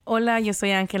Hola, yo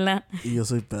soy Ángela. Y yo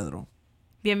soy Pedro.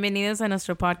 Bienvenidos a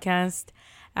nuestro podcast.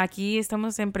 Aquí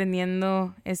estamos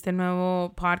emprendiendo este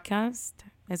nuevo podcast.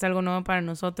 Es algo nuevo para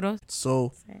nosotros.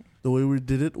 So, the way we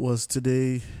did it was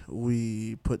today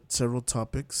we put several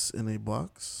topics in a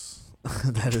box.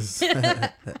 That is,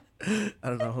 I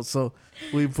don't know. So,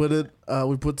 we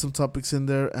put some topics in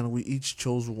there and we each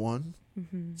chose one.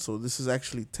 Mm-hmm. So, this is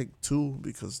actually take two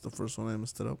because the first one I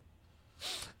messed it up.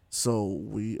 So,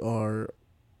 we are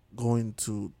going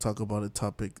to talk about a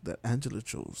topic that Angela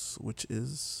chose, which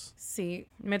is... Sí,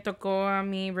 me tocó a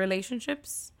mí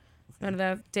relationships,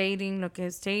 ¿verdad? Dating, lo que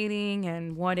es dating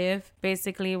and what if.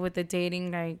 Basically with the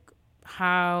dating, like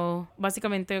how,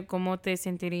 básicamente cómo te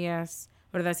sentirías,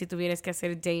 ¿verdad? Si tuvieras que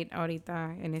hacer date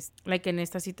ahorita en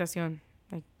esta situación.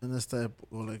 Like, in esta época,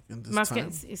 or like in this más time.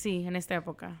 que, sí, en esta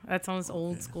época. That sounds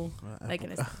old school. Like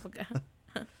en esta época.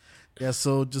 Yeah,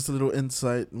 so just a little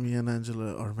insight. Me and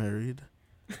Angela are married.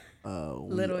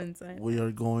 Little insight. We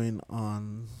are going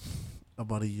on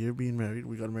about a year being married.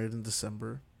 We got married in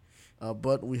December.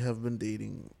 But we have been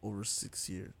dating over 6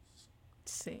 years.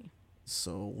 Sí.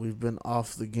 So we've been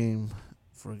off the game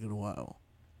for a good while.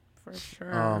 For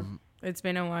sure. It's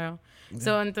been a while. Yeah.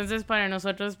 So, entonces para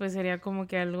nosotros pues sería como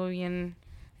que algo bien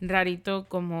rarito,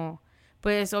 como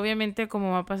pues obviamente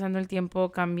como va pasando el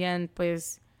tiempo cambian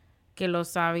pues que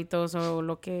los hábitos o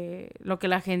lo que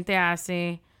la gente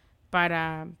hace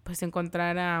para pues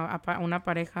encontrar a una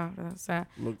pareja, ¿verdad? O sea,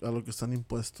 a lo que están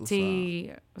impuestos. Sí,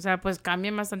 o sea, pues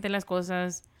cambian bastante las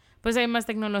cosas. Pues hay más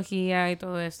tecnología y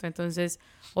todo esto. Entonces,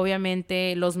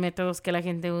 obviamente, los métodos que la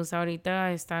gente usa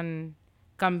ahorita están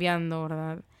cambiando,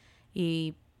 ¿verdad?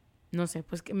 Y no sé,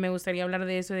 pues me gustaría hablar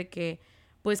de eso, de que,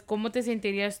 pues, ¿cómo te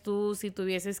sentirías tú si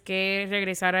tuvieses que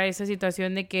regresar a esa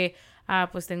situación de que,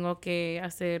 pues tengo que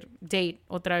hacer date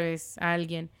otra vez a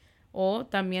alguien? O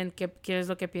también, ¿qué es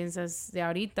lo que piensas de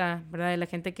ahorita, ¿verdad? De la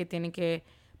gente que tiene que,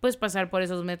 pues, pasar por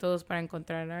esos métodos para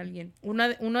encontrar a alguien.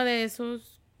 Uno de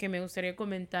esos que me gustaría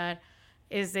comentar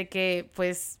es de que,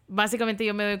 pues, básicamente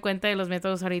yo me doy cuenta de los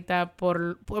métodos ahorita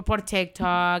por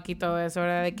TikTok y todo eso,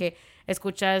 ¿verdad? De que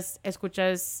escuchas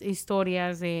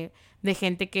historias de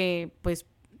gente que, pues,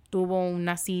 tuvo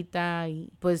una cita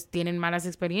y pues tienen malas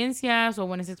experiencias o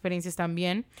buenas experiencias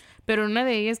también. Pero una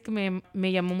de ellas que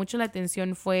me llamó mucho la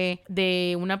atención fue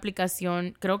de una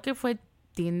aplicación, creo que fue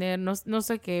Tinder, no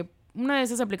sé qué, una de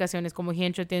esas aplicaciones como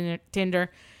Hinge o Tinder,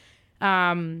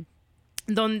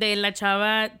 donde la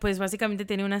chava pues básicamente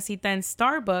tenía una cita en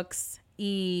Starbucks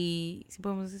y... ¿Sí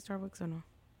podemos decir Starbucks o no?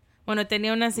 Bueno,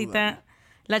 tenía una cita...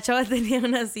 La chava tenía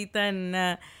una cita en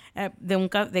una...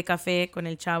 de café con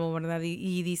el chavo, ¿verdad?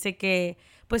 Y dice que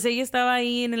pues ella estaba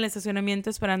ahí en el estacionamiento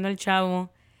esperando al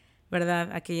chavo,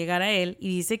 ¿verdad? A que llegara él, y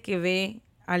dice que ve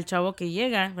al chavo que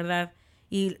llega, ¿verdad?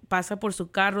 Y pasa por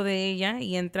su carro de ella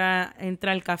y entra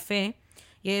al café,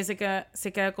 y ella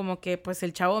se queda como que pues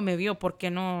el chavo me vio, ¿por qué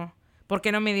no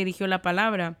me dirigió la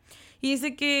palabra? Y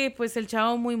dice que pues el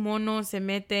chavo muy mono se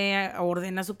mete,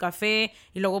 ordena su café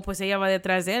y luego pues ella va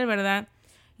detrás de él, ¿verdad?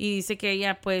 Y dice que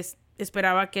ella pues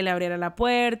esperaba que le abriera la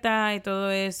puerta y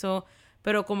todo eso,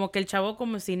 pero como que el chavo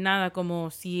como si nada, como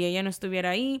si ella no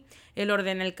estuviera ahí. Él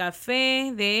ordena el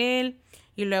café de él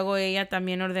y luego ella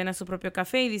también ordena su propio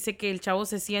café y dice que el chavo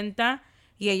se sienta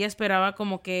y ella esperaba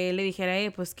como que él le dijera,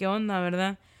 pues qué onda,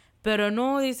 ¿verdad? Pero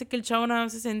no, dice que el chavo nada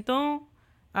más se sentó,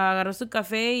 agarró su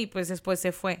café y pues después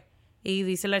se fue. Y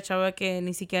dice la chava que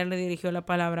ni siquiera le dirigió la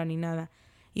palabra ni nada.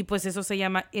 Y pues eso se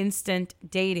llama instant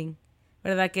dating,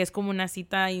 ¿verdad? Que es como una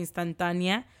cita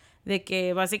instantánea, de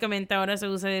que básicamente ahora se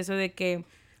usa eso de que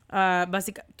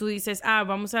tú dices,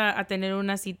 vamos a tener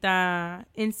una cita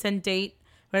instant date,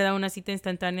 ¿verdad? Una cita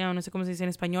instantánea, o no sé cómo se dice en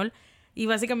español, y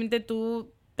básicamente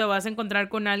tú te vas a encontrar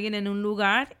con alguien en un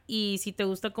lugar y si te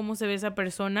gusta cómo se ve esa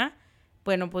persona,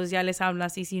 bueno, pues ya les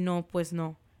hablas, y si no, pues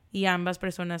no. Y ambas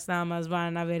personas nada más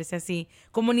van a verse así,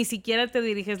 como ni siquiera te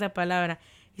diriges la palabra.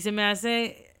 Y se me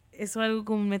hace eso algo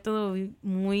como un método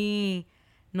muy,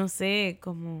 no sé,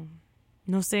 como,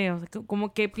 no sé, o sea,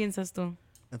 como, ¿qué piensas tú?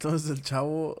 Entonces el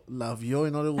chavo la vio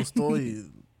y no le gustó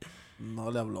y no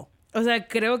le habló. O sea,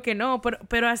 creo que no,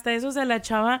 pero hasta eso, o sea, la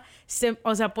chava,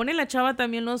 pone la chava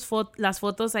también las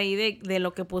fotos ahí de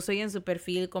lo que puso ella en su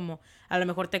perfil, como a lo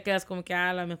mejor te quedas como que,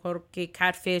 a lo mejor que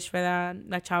catfish, ¿verdad?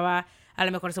 La chava a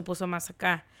lo mejor se puso más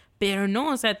acá, pero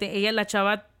no, o sea, la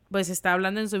chava, pues está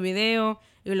hablando en su video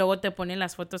y luego te ponen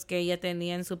las fotos que ella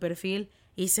tenía en su perfil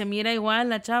y se mira igual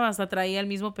la chava, hasta traía el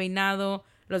mismo peinado,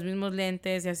 los mismos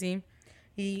lentes y así.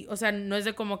 Y, o sea, no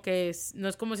es como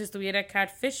si estuviera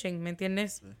catfishing, ¿me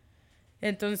entiendes? Sí.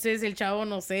 Entonces el chavo,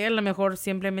 no sé, a lo mejor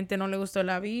simplemente no le gustó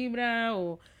la vibra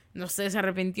o no sé, se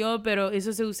arrepintió, pero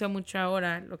eso se usa mucho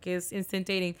ahora, lo que es instant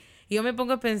dating. Y yo me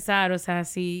pongo a pensar, o sea,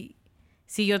 si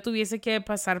yo tuviese que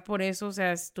pasar por eso, o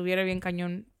sea, estuviera bien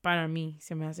cañón para mí.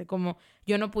 Se me hace como,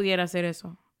 yo no pudiera hacer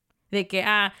eso. De que,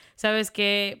 ¿sabes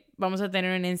qué? Vamos a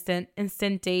tener un instant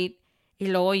date y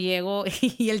luego llego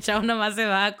y el chavo nomás se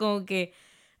va como que,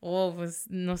 pues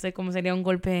no sé cómo sería un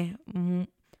golpe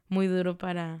muy duro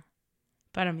para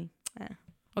mí.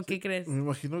 ¿O qué crees? Me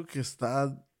imagino que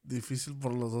está difícil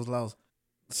por los dos lados.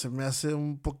 Se me hace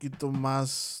un poquito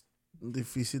más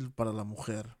difícil para la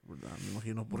mujer, ¿verdad? Me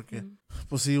imagino porque,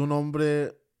 pues sí, un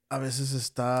hombre a veces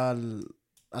está a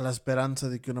la esperanza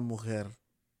de que una mujer,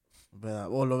 ¿verdad?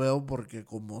 O lo veo porque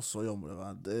como soy hombre,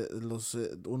 ¿verdad?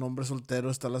 Un hombre soltero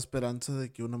está a la esperanza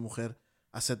de que una mujer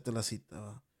acepte la cita,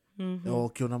 ¿verdad?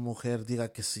 O que una mujer diga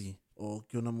que sí, o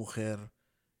que una mujer,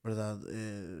 ¿verdad?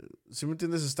 ¿Sí me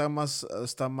entiendes? Está más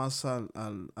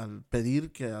al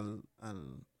pedir que al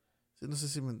sí, no sé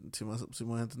si me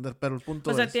voy a entender, pero el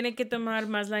punto o sea, es... tiene que tomar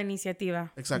más la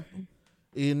iniciativa. Exacto.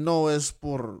 Y no es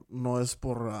por,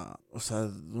 o sea,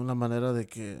 de una manera de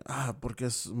que, porque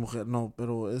es mujer, no,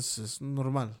 pero es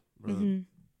normal, ¿verdad?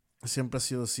 Siempre ha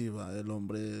sido así, ¿va? El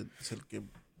hombre es el que...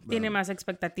 Tiene más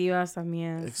expectativas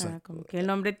también. Exacto. O sea, como que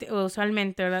el hombre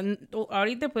usualmente, ¿verdad?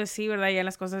 Ahorita pues sí, ¿verdad? Ya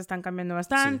las cosas están cambiando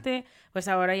bastante. Sí. Pues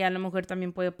ahora ya la mujer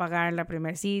también puede pagar la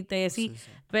primera cita y así.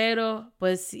 Sí. Pero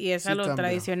pues si es a lo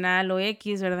tradicional o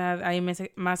X, ¿verdad? Hay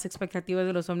más expectativas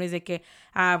de los hombres de que,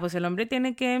 pues el hombre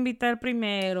tiene que invitar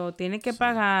primero, tiene que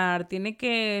pagar, tiene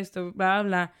que esto, bla,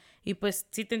 bla. Y pues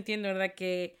sí te entiendo, ¿verdad?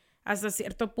 Que hasta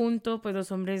cierto punto pues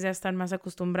los hombres ya están más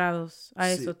acostumbrados a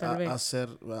eso, tal vez. A hacer,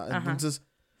 entonces...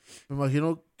 Me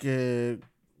imagino que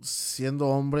siendo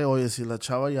hombre, oye, si la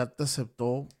chava ya te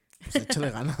aceptó, pues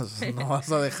échale ganas. No vas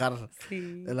a dejar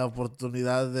la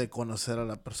oportunidad de conocer a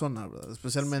la persona, ¿verdad?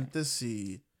 Especialmente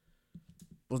si,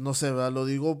 pues no sé, ¿verdad? Lo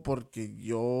digo porque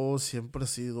yo siempre he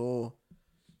sido,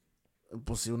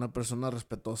 pues sí, una persona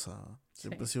respetuosa.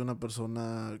 Siempre he sido una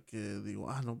persona que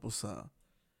digo, no, pues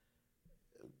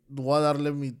voy a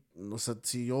darle o sea,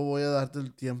 si yo voy a darte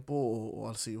el tiempo o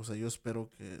así, o sea, yo espero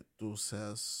que tú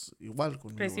seas igual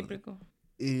conmigo. Recíproco.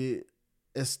 Y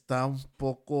está un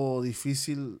poco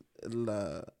difícil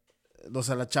o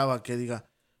sea, la chava que diga,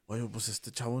 oye, pues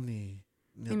este chavo ni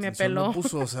me peló. Me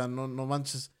puso, o sea, no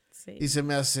manches. Sí. Y se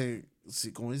me hace,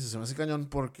 sí, como dices, se me hace cañón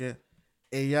porque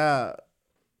ella,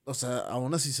 o sea,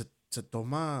 aún así se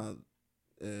toma,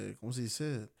 ¿cómo se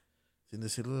dice? Sin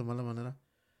decirlo de mala manera.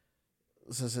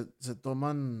 O sea, se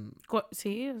toman...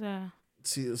 Sí, o sea...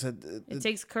 Sí, o sea... It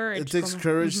takes courage. It takes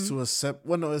courage to accept...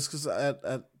 Bueno, es que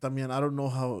también, I don't know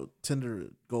how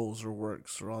Tinder goes or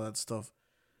works or all that stuff.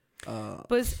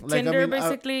 Pues Tinder,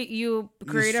 basically, you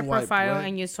create a profile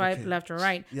and you swipe left or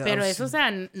right. Yeah, pero eso, o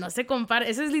sea, no se compara.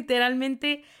 Eso es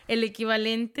literalmente el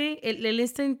equivalente... El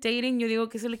instant dating, yo digo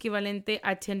que es el equivalente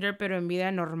a Tinder, pero en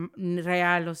vida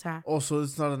real, o sea... Oh, so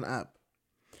it's not an app.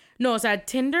 No, o sea,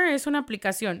 Tinder es una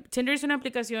aplicación. Tinder es una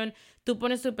aplicación, tú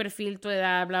pones tu perfil, tu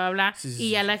edad, bla, bla, bla,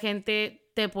 y ya la gente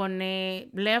te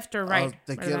pone left or right.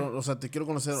 Te quiero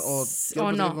conocer o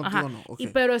quiero no, contigo o no. Okay.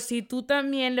 Pero si tú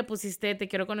también le pusiste te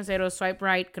quiero conocer o swipe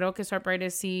right, creo que swipe right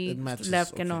es sí,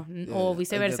 left que no, o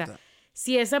viceversa.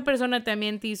 Si esa persona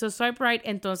también te hizo swipe right,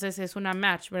 entonces es una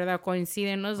match, ¿verdad?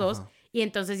 Coinciden los dos y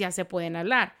entonces ya se pueden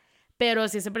hablar. Pero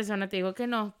si esa persona te dijo que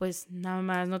no, pues nada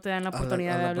más no te dan la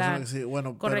oportunidad de hablar. Sí.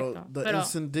 Bueno, correcto. Pero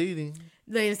instant dating...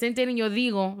 The instant dating yo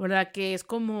digo, ¿verdad? Que es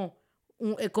como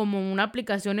una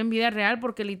aplicación en vida real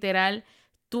porque literal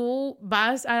tú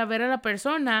vas a ver a la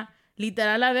persona,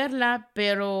 literal a verla,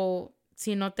 pero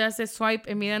si no te haces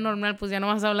swipe en vida normal, pues ya no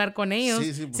vas a hablar con ellos.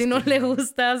 Sí, pues si no le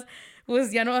gustas,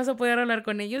 pues ya no vas a poder hablar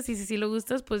con ellos. Y si le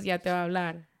gustas, pues ya te va a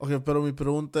hablar. Ok, pero mi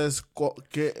pregunta es,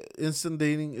 ¿qué instant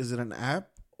dating? ¿Es an app?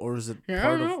 Or is it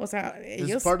o sea, ellos...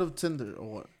 It's part of Tinder or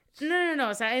what? No,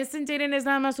 o sea, instant dating es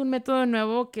nada más un método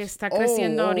nuevo que está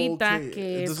creciendo ahorita,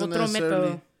 que es otro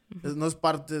método. No es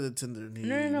parte de Tinder ni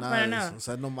nada para nada. Eso. O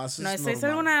sea, nomás es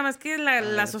algo nada más que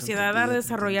la sociedad ha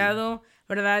desarrollado,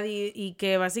 ¿verdad? Y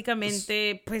que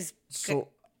básicamente, pues,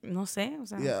 no sé, o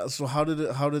sea. Yeah, so how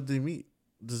did they meet?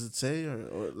 Does it say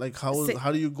or like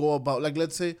how do you go about, like,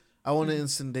 let's say I want an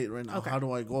instant date right now. Okay. How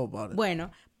do I go about it?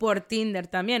 Bueno, por Tinder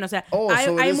también, o sea,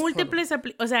 hay múltiples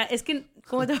o sea, es que,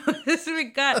 ¿cómo te puedo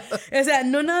explicar? O sea,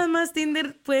 no nada más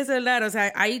Tinder puedes hablar, o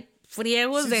sea, hay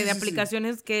friegos de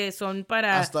aplicaciones que son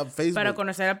para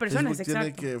conocer a personas, Facebook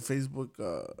exacto. Tiene que Facebook,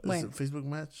 Facebook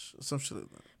Match, something like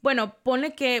that. Bueno,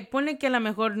 ponle que a lo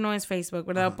mejor no es Facebook,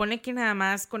 ¿verdad? Ponle que nada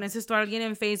más conoces tú a alguien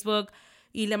en Facebook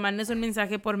y le mandas un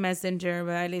mensaje por Messenger,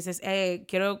 ¿verdad? Y le dices,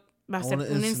 quiero hacer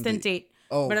un instant date.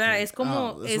 Oh, ¿verdad? okay. Es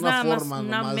como, Es es una nada más forma un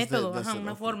nomás método, de ajá, hacer,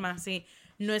 una okay. forma, sí.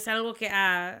 No es algo que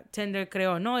Tinder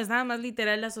creó, no, es nada más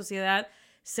literal la sociedad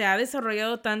se ha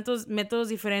desarrollado tantos métodos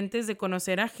diferentes de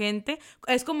conocer a gente.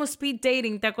 Es como speed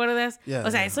dating, ¿te acuerdas? Yeah,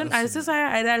 O sea, yeah, I've seen eso it.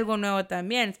 era algo nuevo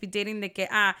también. Speed dating de que,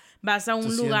 vas a Te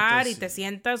un lugar y sientas te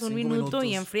sientas un 5 minuto y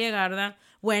minutos. enfriega, ¿verdad?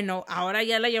 Bueno, ahora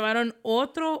ya la llevaron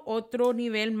otro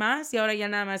nivel más y ahora ya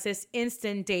nada más es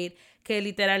instant date, que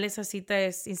literal esa cita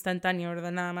es instantánea,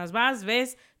 ¿verdad? Nada más vas,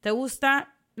 ves, te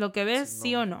gusta lo que ves, Sí,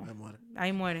 sí no, o no. me muere.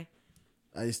 Ahí muere.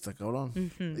 Ahí está, cabrón.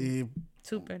 Ujú. Y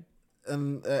Súper.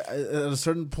 and at a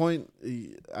certain point,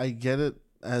 I get it,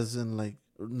 as in like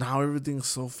now everything's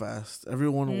so fast.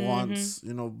 Everyone Ujú. wants,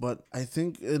 but I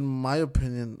think, in my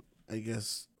opinion, I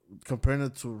guess, comparing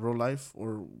it to real life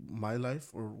or my life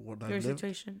or what Your I've lived,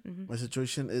 situation. Ujú. my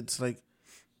situation, it's like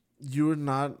you're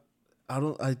not.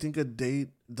 I think a date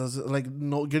doesn't, like,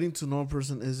 no, getting to know a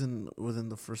person isn't within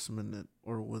the first minute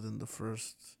or within the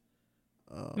first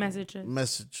Messages.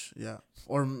 message, yeah,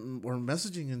 or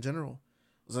messaging in general.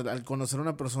 O sea, al conocer a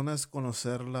una persona es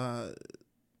conocerla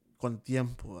con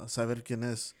tiempo, a saber quién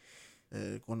es,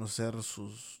 conocer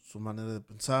su manera de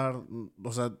pensar,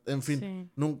 o sea, en fin, Sí.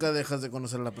 nunca dejas de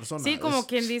conocer a la persona. Sí, como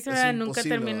quien dice, Es ¿verdad? Nunca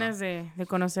imposible, ¿verdad? terminas de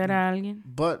conocer a alguien.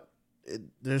 But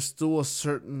there's still a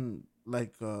certain,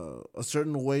 like, a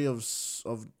certain way of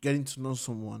getting to know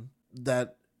someone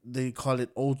that they call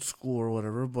it old school or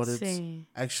whatever, but it's Sí.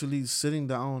 actually sitting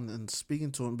down and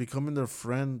speaking to them, becoming their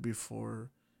friend before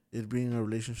it being a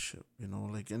relationship,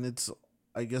 like, and it's,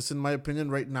 I guess, in my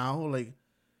opinion, right now, like,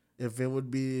 if it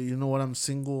would be, I'm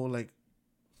single, like,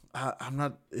 I'm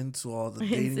not into all the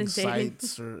dating Instant dating.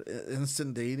 sites or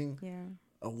instant dating. Yeah.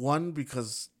 One,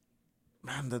 because,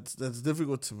 man, that's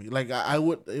difficult to me. Like,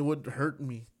 it would hurt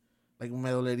me. Like, me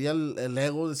dolería el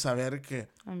ego de saber que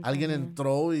alguien También.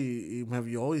 entró y me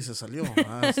vio y se salió.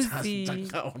 Está Sí.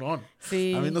 cabrón.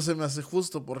 Sí. A mí no se me hace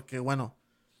justo porque, bueno,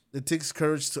 it takes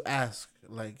courage to ask.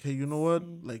 Like, hey, you know what?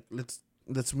 Sí. Like,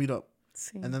 let's meet up.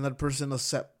 Sí. And then that person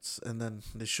accepts, and then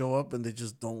they show up and they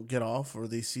just don't get off, or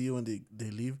they see you and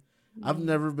they leave. I've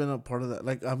never been a part of that.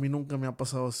 Like, a mí nunca me ha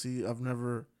pasado así. I've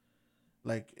never,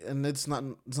 like, and it's not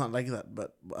like that,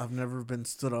 but I've never been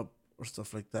stood up or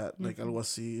stuff like that. Like, algo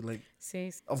así, like, Sí.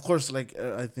 of course, like,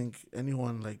 I think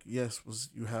anyone, like, yes,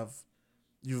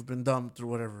 you've been dumped or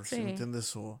whatever, ¿sí me Sí.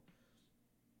 entiendes?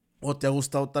 O te ha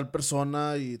gustado tal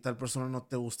persona y tal persona no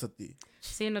te gusta a ti.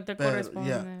 Sí, no te Pero,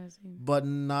 yeah, corresponde. Sí. but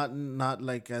not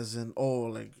like, as in,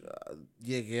 like,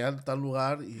 llegué a tal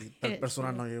lugar y tal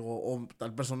persona Sí. no llegó, o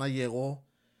tal persona llegó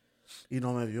y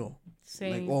no me vio. Sí.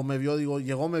 Like, o me vio,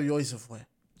 llegó, me vio y se fue.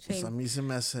 Sí. Pues a mí se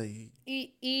me hace ahí.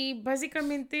 Y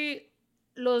básicamente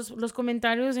los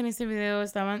comentarios en este video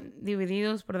estaban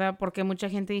divididos, ¿verdad? Porque mucha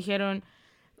gente dijeron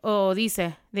o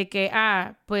dice de que,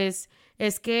 pues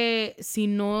es que si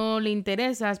no le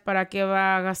interesas, ¿para qué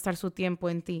va a gastar su tiempo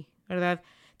en ti? ¿Verdad?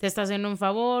 Te está haciendo un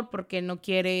favor porque no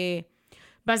quiere,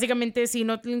 básicamente si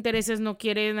no te intereses, no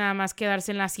quiere nada más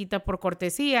quedarse en la cita por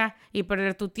cortesía y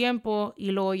perder tu tiempo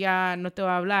y luego ya no te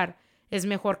va a hablar. Es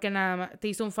mejor que nada más, te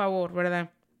hizo un favor,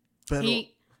 ¿verdad? Pero,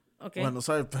 Okay. bueno,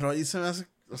 ¿sabes? Pero ahí se me hace,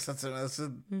 o sea, se me hace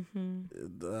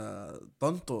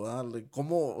tonto, ¿verdad? Like,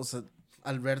 ¿cómo, o sea,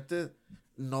 al verte,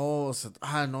 no, o sea,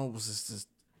 no, pues,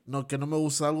 no, que no me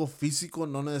gusta algo físico,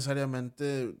 no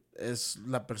necesariamente es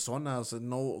la persona, o sea,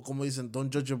 no, como dicen,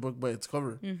 don't judge a book by its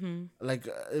cover. Like,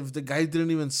 if the guy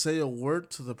didn't even say a word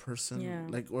to the person, Yeah.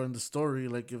 like, or in the story,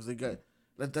 like, if the guy,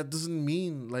 like, that doesn't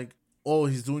mean, like, oh,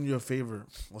 he's doing you a favor.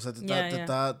 O sea, te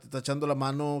está echando la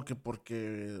mano que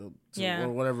porque, or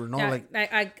whatever, no? Yeah, like,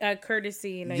 a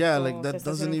courtesy. Like, yeah, like, that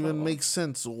doesn't even make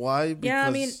sense. Why? Because, yeah,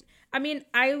 I mean,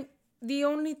 the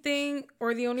only thing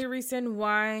or the only reason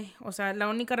why, o sea, la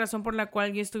única razón por la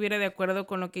cual yo estuviera de acuerdo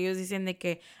con lo que ellos dicen de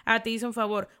que, te hizo un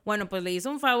favor. Bueno, pues le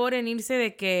hizo un favor en irse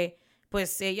de que,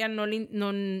 pues ella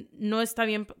no está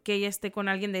bien que ella esté con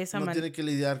alguien de esa no manera. tiene que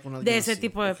lidiar con alguien De ese así.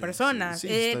 tipo de personas. Sí,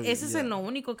 está bien, ese es lo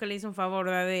único que le hizo un favor,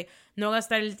 ¿verdad? De no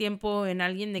gastar el tiempo en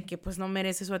alguien de que pues no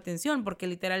merece su atención, porque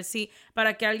literal sí,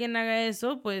 para que alguien haga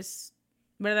eso, pues,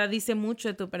 ¿verdad? Dice mucho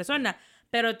de tu persona.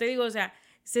 Pero te digo, o sea,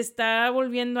 se está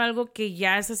volviendo algo que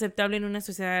ya es aceptable en una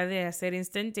sociedad de hacer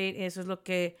instant date. Eso es lo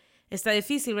que está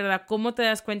difícil, ¿verdad? ¿Cómo te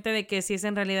das cuenta de que si es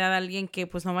en realidad alguien que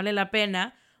pues no vale la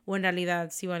pena o en realidad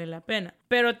sí vale la pena?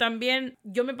 Pero también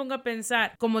yo me pongo a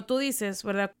pensar, como tú dices,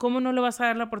 ¿verdad? ¿Cómo no le vas a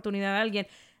dar la oportunidad a alguien?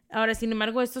 Ahora, sin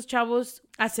embargo, estos chavos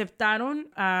aceptaron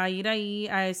a ir ahí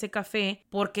a ese café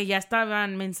porque ya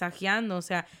estaban mensajeando, o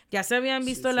sea, ya se habían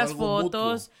visto las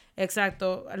fotos. Mutuo.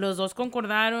 Exacto, los dos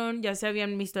concordaron, ya se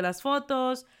habían visto las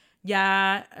fotos,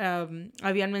 ya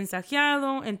habían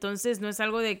mensajeado, entonces no es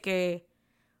algo de que,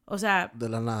 O sea, de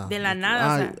la nada. De la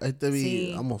nada. O sea, ahí te vi,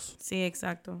 sí, vamos. Sí,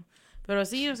 exacto. Pero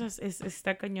sí, o sea,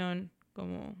 está cañón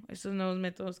como estos nuevos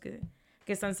métodos que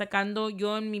están sacando.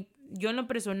 Yo en lo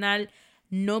personal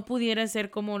no pudiera ser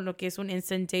como lo que es un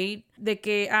instant date. De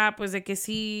que, pues de que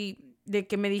sí, de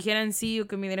que me dijeran sí o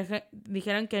que me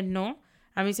dijeran que no.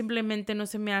 A mí simplemente no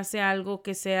se me hace algo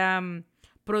que sea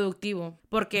productivo.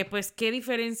 Porque, pues, ¿qué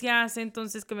diferencia hace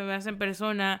entonces que me veas en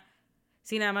persona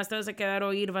si nada más te vas a quedar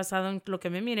o ir basado en lo que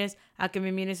me mires a que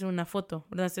me mires en una foto?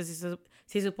 ¿Verdad?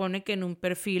 Si supone que en un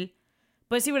perfil,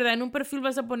 pues sí, ¿verdad? En un perfil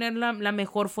vas a poner la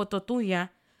mejor foto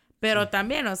tuya, pero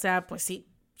también, o sea, pues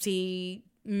si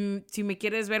me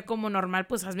quieres ver como normal,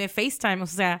 pues hazme FaceTime, o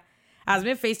sea,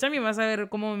 hazme FaceTime y vas a ver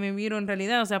cómo me miro en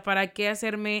realidad, o sea, ¿para qué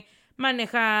hacerme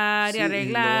manejar y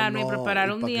arreglarme y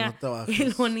preparar un día y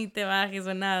luego ni te bajes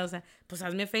o nada? O sea, pues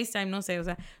hazme FaceTime, no sé, o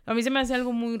sea, a mí se me hace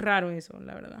algo muy raro eso,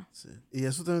 la verdad. Sí. Y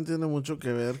eso también tiene mucho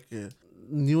que ver que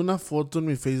ni una foto en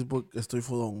mi Facebook estoy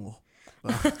fodongo.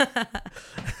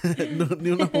 No, ni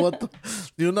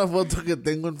una foto que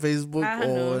tengo en Facebook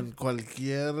o en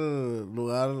cualquier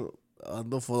lugar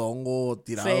ando fodongo o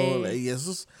tirado. Sí. Y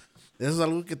eso es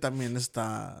algo que también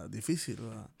está difícil,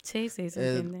 ¿verdad? Sí, se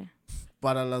entiende.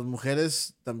 Para las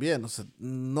mujeres también, o sea,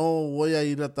 no voy a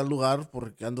ir a tal lugar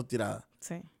porque ando tirada.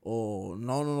 Sí. O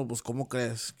no, pues ¿cómo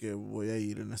crees que voy a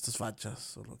ir en estas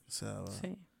fachas o lo que sea, ¿verdad?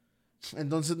 Sí.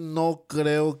 Entonces no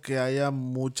creo que haya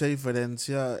mucha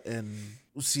diferencia en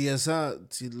si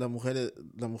la mujer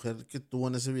que tuvo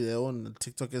en ese video, en el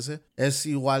TikTok ese, es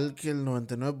igual que el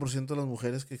 99% de las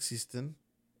mujeres que existen,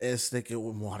 es de que me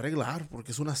voy a arreglar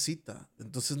porque es una cita.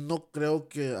 Entonces no creo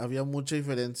que había mucha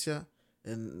diferencia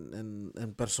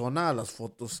en persona a las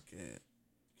fotos que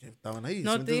estaban ahí.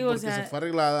 No te digo, porque o sea, se fue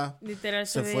arreglada, literal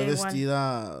se fue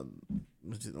vestida,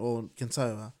 o quién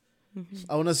sabe, ¿va? Uh-huh.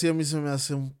 Aún así a mí se me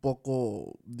hace un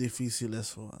poco difícil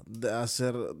eso, de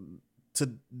hacer, to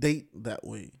date that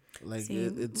way. Like,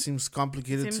 sí. it seems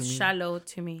complicated to me. It seems shallow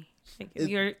to me. Like,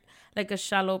 you're like a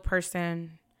shallow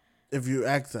person. If you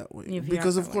act that way.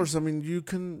 Because of course, I mean,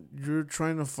 you're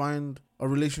trying to find a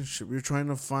relationship. You're trying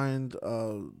to find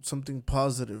something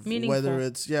positive. Meaningful.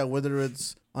 Whether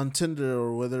it's on Tinder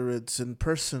or whether it's in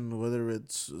person, whether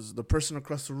it's the person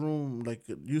across the room like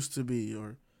it used to be,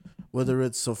 or whether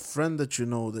it's a friend that you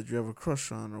know that you have a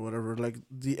crush on or whatever. Like,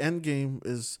 the end game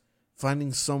is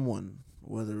finding someone,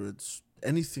 whether it's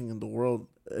anything in the world,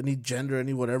 any gender,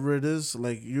 any whatever it is.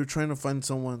 Like, you're trying to find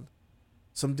someone,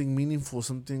 something meaningful,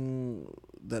 something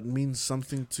that means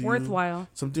something to worthwhile. You.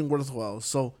 Something worthwhile.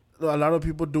 So a lot of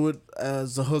people do it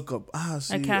as a hookup.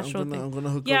 See, a casual thing. I'm gonna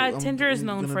hook up. I'm Tinder is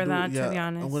known for that, to be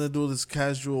honest. I'm gonna do this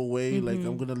casual way. Mm-hmm. Like,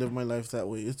 I'm gonna live my life that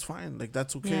way. It's fine. Like,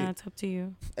 that's okay. Yeah, it's up to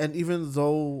you. And even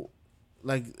though,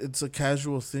 like, it's a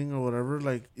casual thing or whatever,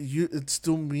 like, it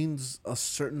still means a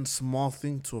certain small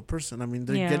thing to a person. I mean,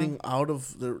 they're getting out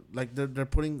of they're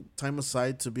putting time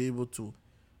aside to be able to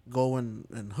go and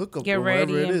hook up, get or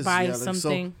ready whatever it and is. buy like,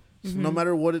 something. So, no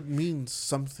matter what it means,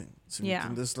 something. Yeah.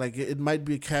 This, like, it might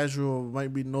be casual, it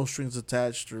might be no strings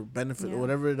attached or benefit, or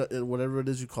whatever it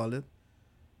is you call it.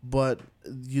 But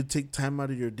you take time out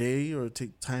of your day or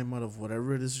take time out of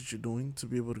whatever it is that you're doing to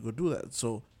be able to go do that.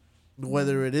 So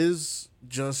whether it is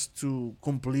just to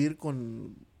cumplir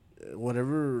con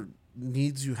whatever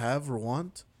needs you have or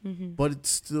want, but it's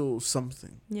still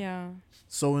something. Yeah.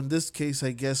 So in this case,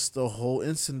 I guess the whole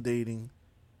instant dating,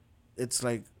 it's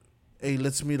like, hey,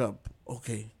 let's meet up.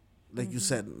 Okay. Like you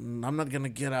said, I'm not going to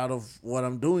get out of what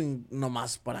I'm doing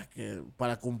nomás para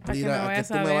cumplir a que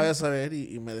tú me vayas a ver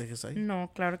y me dejes ahí. No,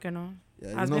 claro que no.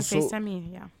 Yeah, Hazme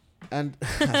FaceTime, yeah. And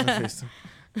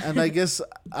and I guess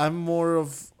I'm more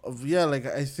of like,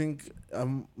 I think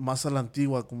I'm más a la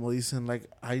antigua, como dicen. Like,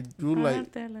 I do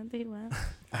like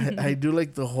I do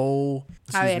like the whole.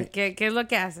 A ver, ¿qué es lo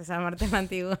que haces, amarte la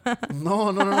antigua?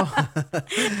 No.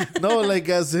 No, like,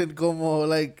 as in como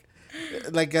like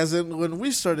as in when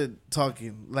we started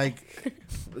talking, like,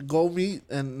 go meet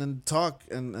and talk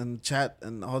and chat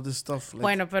and all this stuff. Like,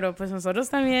 bueno, pero pues nosotros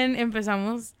también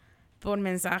empezamos por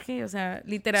mensaje, o sea,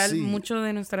 literal, mucho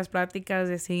de nuestras pláticas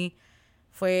de sí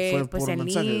fue pues en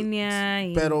mensaje. Línea.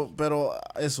 Y... Pero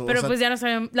eso. Pero pues ya no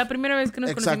sabemos. La primera vez que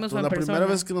nos conocimos fue en persona. La primera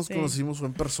vez que nos conocimos fue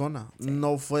en persona. Sí.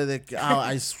 No fue de que,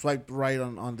 I swiped right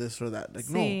on this or that. Like,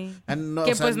 no. And no.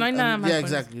 Que pues no hay nada más. Yeah,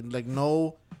 exactly. Like,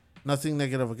 no. Nothing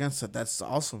negative against that. That's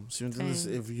awesome. ¿Sí me entiendes?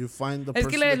 If you find the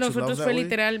person that you love that way. Es que nosotros fue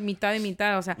literal mitad y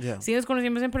mitad. O sea, sí nos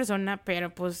conocimos en persona,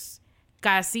 pero pues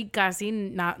casi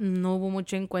no hubo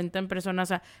mucho en cuenta en persona. O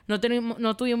sea, no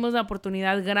tuvimos la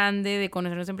oportunidad grande de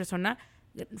conocernos en persona.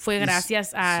 Fue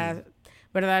gracias a,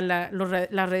 ¿verdad?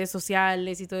 Las redes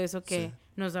sociales y todo eso que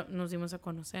nos dimos a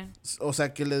conocer. O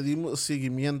sea, que le dimos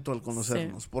seguimiento al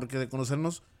conocernos. Porque de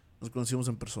conocernos, nos conocimos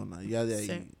en persona. Ya de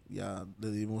ahí, ya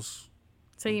le dimos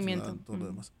seguimiento. Todo lo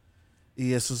demás.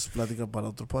 Y eso es plática para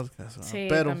otro podcast, ¿verdad? Sí,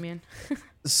 pero también.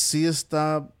 sí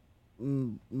está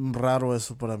raro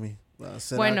eso para mí.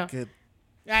 Bueno,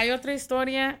 hay otra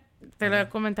historia, te la voy a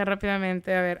comentar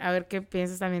rápidamente, a ver qué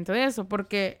piensas también de eso,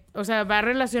 porque, o sea, va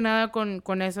relacionada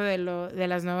con eso de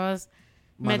las nuevas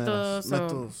métodos.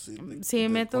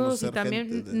 Métodos y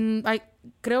también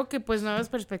creo que pues nuevas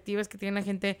perspectivas que tiene la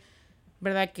gente,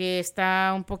 ¿verdad? Que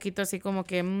está un poquito así como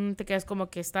que te quedas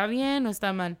como que está bien o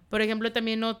está mal. Por ejemplo,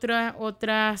 también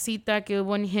otra cita que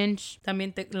hubo en Hinge,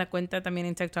 también la cuenta también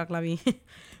en TikTok la vi.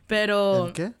 Pero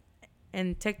 ¿en qué?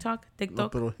 En TikTok.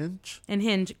 No, pero Hinge. En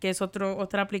Hinge, que es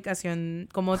otra aplicación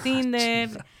como Tinder,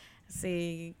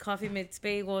 sí, Coffee Meets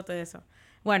Bagel, todo eso.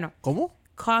 Bueno. ¿Cómo?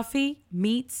 Coffee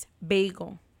Meets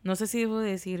Bagel. No sé si debo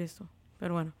decir esto,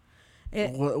 pero bueno.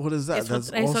 What is that?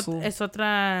 Es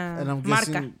otra and I'm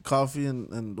marca. guessing coffee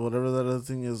and whatever that other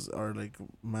thing is are like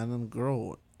man and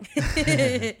girl.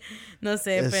 No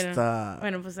sé, pero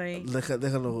bueno, pues ahí.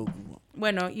 Déjalo.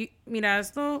 Bueno, mira,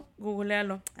 esto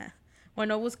googlealo.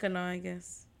 Bueno, búscalo, I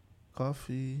guess.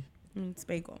 Coffee Meets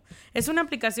Bagel. Es una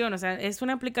aplicación, o sea, es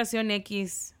una aplicación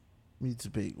X.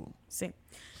 Meets Bagel. Sí.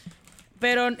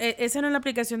 Pero esa no es la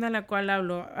aplicación de la cual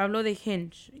hablo. Hablo de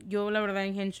Hinge. Yo, la verdad,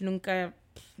 en Hinge nunca,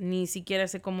 ni siquiera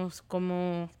sé cómo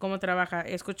trabaja.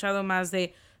 He escuchado más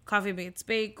de Coffee Meets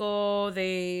Bagel,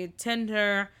 de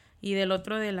Tinder y del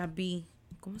otro de la B.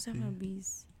 ¿Cómo se llama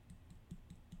Bees?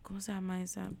 ¿Cómo se llama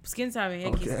esa? Pues quién sabe.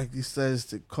 Okay, aquí está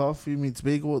Coffee Meets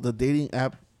Bagel, the dating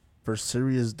app for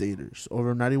serious daters.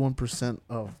 Over 91%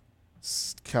 of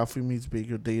Coffee Meets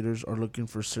Bagel daters are looking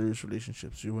for serious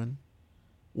relationships. You win.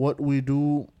 What we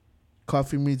do,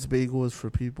 Coffee Meets Bagel, is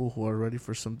for people who are ready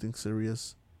for something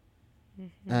serious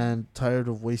and tired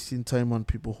of wasting time on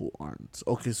people who aren't.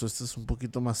 Okay, so este es un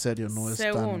poquito más serio, no es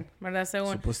según, tan... ¿verdad?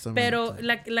 Según. Supuestamente. Pero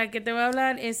la que te voy a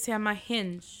hablar se llama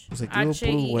Hinge. Pues aquí veo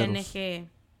puros güeros. H-I-N-G.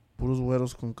 Puros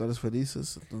güeros con caras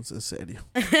felices, entonces es serio.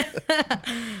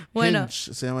 Bueno,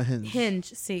 Hinge, se llama Hinge.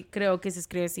 Hinge, sí, creo que se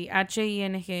escribe así.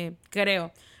 H-I-N-G,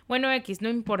 creo. Bueno, X, no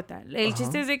importa. El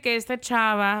chiste es de que esta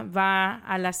chava va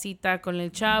a la cita con el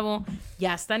chavo.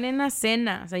 Ya están en la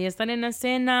cena. O sea, ya están en la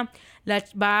cena.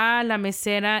 Va a la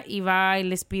mesera y va y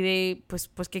les pide, pues,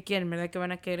 ¿qué quieren? ¿Verdad? Que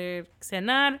van a querer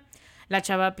cenar. La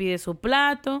chava pide su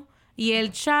plato. Y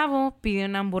el chavo pide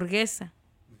una hamburguesa.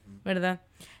 ¿Verdad?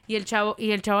 Y el chavo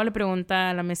le pregunta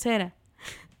a la mesera.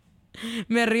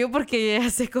 Me río porque ya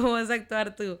sé cómo vas a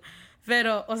actuar tú.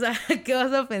 Pero, o sea, ¿qué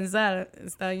vas a pensar?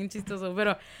 Está bien chistoso,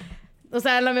 pero... O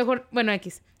sea, a lo mejor... Bueno,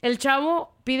 X. El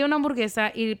chavo pide una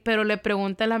hamburguesa, pero le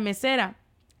pregunta a la mesera.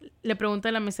 Le pregunta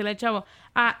a la mesera al chavo.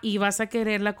 ¿Y vas a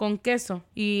quererla con queso?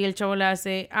 Y el chavo le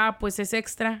hace... pues es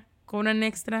extra. Cobran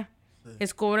extra. Sí.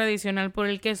 Es cobro adicional por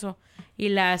el queso. Y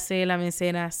le hace la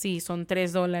mesera... Sí, son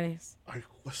 $3. Ay,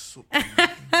 hueso.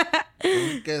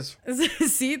 ¿Con queso?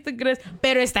 Sí, ¿tú crees?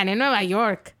 Pero están en Nueva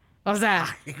York. O sea...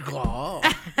 Ay, wow.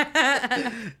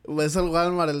 Ves al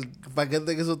Walmart, el paquete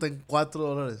de queso está en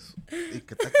 $4. Y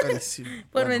que está carísimo.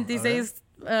 Por 26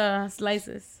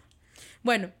 slices.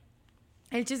 Bueno,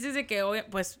 el chiste es de que,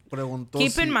 pues... Preguntó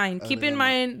keep in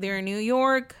mind, they're in New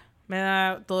York.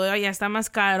 ¿Verdad? Todo ya está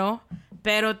más caro.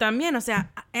 Pero también, o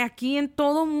sea, aquí en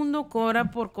todo mundo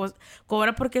cobra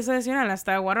por queso adicional.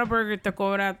 Hasta Whataburger te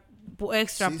cobra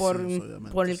extra por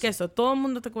el queso. Todo el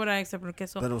mundo te cobra extra por el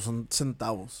queso. Pero son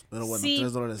centavos. Pero bueno, sí,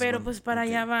 $3. Pero bueno, pues para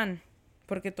allá van.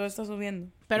 Porque todo está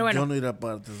subiendo. Pero bueno. Yo no iré a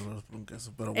pagar $3 por un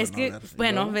queso. Pero bueno, es que,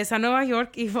 ves a Nueva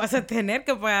York y vas a tener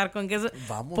que pagar con queso.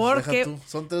 Vamos, porque... deja tú.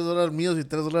 Son $3 míos y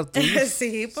 $3 tuyos.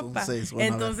 Sí, papá. Son 6.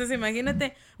 Bueno, entonces,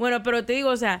 imagínate. Bueno, pero te digo,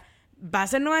 o sea,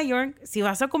 vas a Nueva York, si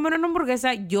vas a comer una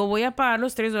hamburguesa, yo voy a pagar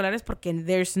los $3 porque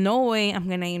there's no way I'm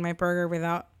gonna eat my burger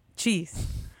without cheese.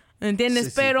 ¿Me entiendes?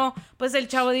 Sí, pero, pues el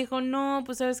chavo dijo, no,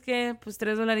 pues ¿sabes qué? Pues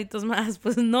 $3 más,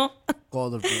 pues no.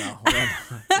 Codo el cuidado.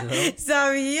 Bueno,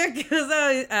 sabía que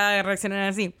ibas a reaccionar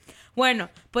así. Bueno,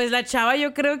 pues la chava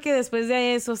yo creo que después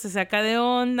de eso se saca de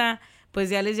onda, pues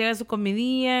ya les llega su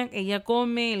comidilla, ella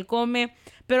come, él come,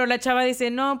 pero la chava dice,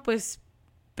 no, pues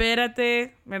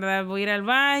espérate, ¿verdad? Voy a ir al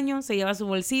baño, se lleva su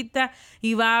bolsita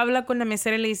y va a hablar con la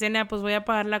mesera y le dice, pues voy a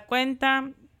pagar la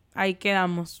cuenta, ahí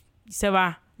quedamos. Y se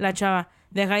va la chava.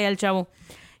 Deja ahí al chavo.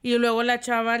 Y luego la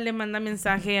chava le manda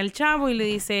mensaje al chavo y le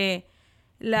dice...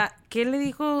 ¿Qué le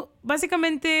dijo?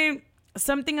 Básicamente,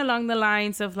 something along the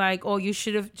lines of like, oh, you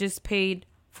should have just paid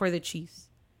for the cheese.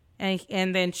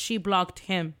 And then she blocked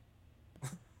him.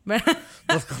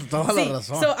 Pues con toda la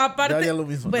razón. Aparte, ya lo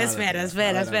mismo. pues espera.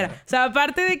 O sea,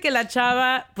 aparte de que la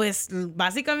chava, pues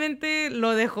básicamente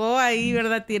lo dejó ahí,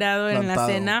 ¿verdad? Tirado plantado, en la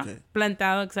cena. Okay.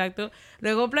 Plantado, exacto.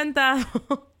 Luego plantado.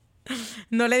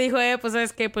 No le dijo, pues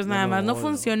sabes qué, pues nada más no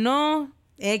funcionó.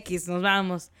 X, nos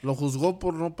vamos. Lo juzgó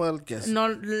por no pagar el queso. No,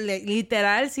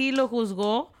 literal sí lo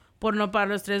juzgó por no pagar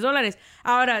los $3.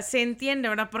 Ahora, se entiende,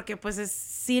 ¿verdad? Porque pues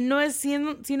si no es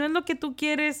lo que tú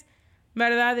quieres,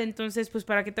 ¿verdad? Entonces, pues,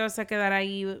 ¿para qué te vas a quedar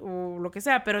ahí o lo que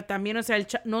sea? Pero también, o sea,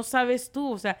 no sabes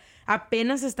tú, o sea,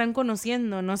 apenas se están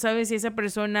conociendo. No sabes si esa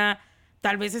persona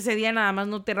tal vez ese día nada más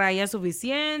no te raía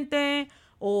suficiente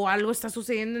o algo está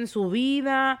sucediendo en su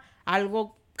vida,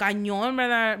 algo cañón,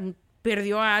 ¿verdad?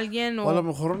 Perdió a alguien o... a lo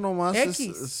mejor nomás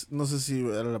no sé si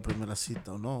era la primera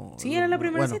cita o no. Sí, era la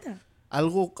primera cita.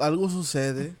 Algo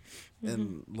sucede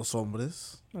en los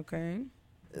hombres. Ok.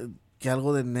 Que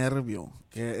algo de nervio.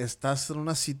 Que estás en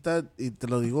una cita, y te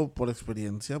lo digo por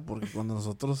experiencia, porque cuando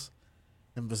nosotros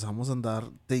empezamos a andar,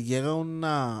 te llega un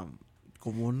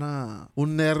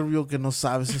nervio que no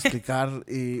sabes explicar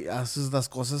y haces las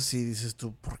cosas y dices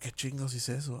tú, ¿por qué chingos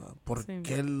hice eso? ¿Por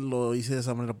qué lo hice de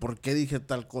esa manera? ¿Por qué dije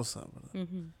tal cosa? ¿Verdad?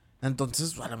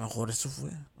 Entonces, a lo mejor eso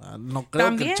fue. No creo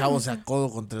 ¿también? Que el chavo sea codo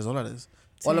con $3.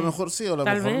 Sí. O a lo mejor sí, o a lo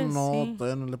mejor vez, no, sí.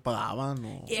 Todavía no le pagaban.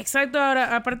 O... Exacto,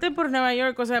 ahora, aparte por Nueva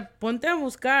York, o sea, ponte a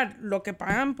buscar lo que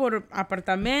pagan por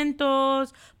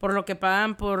apartamentos, por lo que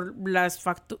pagan por la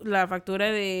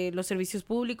factura de los servicios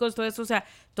públicos, todo eso, o sea,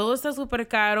 todo está súper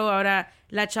caro. Ahora,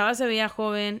 la chava se veía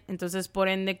joven, entonces por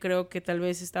ende creo que tal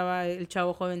vez estaba el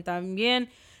chavo joven también.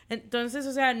 Entonces,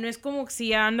 o sea, no es como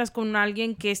si andas con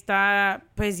alguien que está,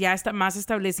 pues ya está más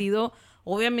establecido.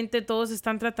 Obviamente todos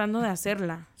están tratando de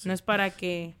hacerla. Sí. No es para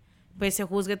que pues se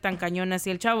juzgue tan cañón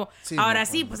así el chavo. Sí, ahora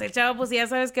sí, pues el chavo, pues ya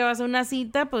sabes que vas a una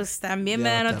cita, pues también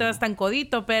no te vas tan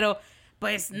codito, pero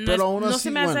pues no así,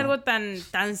 se me hace algo tan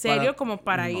serio como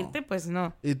para irte, pues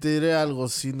no. Y te diré algo,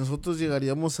 si nosotros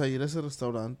llegaríamos a ir a ese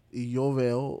restaurante y yo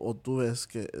veo o tú ves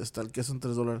que está el queso en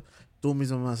 $3, tú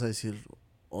mismo me vas a decir,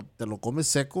 o te lo comes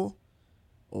seco,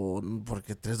 o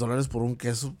porque $3 por un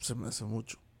queso se me hace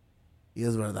mucho. Y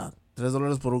es verdad.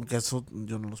 $3 por un queso,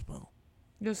 yo no los pago.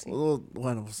 Yo sí.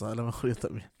 Bueno, pues a lo mejor yo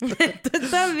también. Tú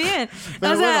también.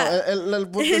 Pero o sea, el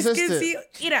punto es que sí,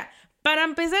 mira, para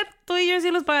empezar, tú y yo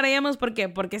sí los pagaríamos. ¿Por qué?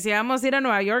 Porque si vamos a ir a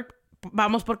Nueva York,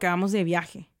 vamos porque vamos de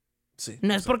viaje. Sí.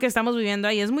 No es porque estamos viviendo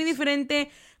ahí. Es muy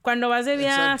diferente cuando vas de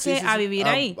viaje a vivir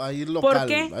ahí. A ir local, ¿por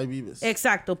qué? Ahí vives.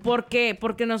 Exacto. ¿Por qué?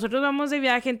 Porque nosotros vamos de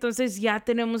viaje, entonces ya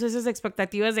tenemos esas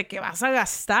expectativas de que vas a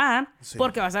gastar,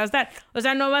 porque vas a gastar. O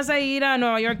sea, no vas a ir a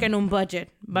Nueva York en un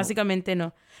budget. Básicamente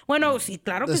no. Bueno, sí,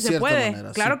 claro que se puede.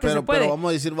 Manera, claro que se puede. Pero vamos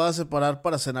a decir, vas a separar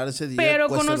para cenar ese día. Pero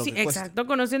exacto,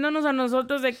 conociéndonos a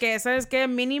nosotros de que, ¿sabes qué?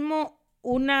 Mínimo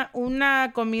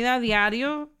una comida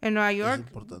diario en Nueva York. Es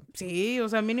importante. Sí, o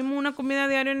sea, mínimo una comida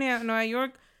diario en Nueva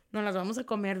York, nos las vamos a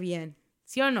comer bien.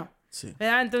 ¿Sí o no? Sí.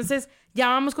 ¿Verdad? Entonces, ya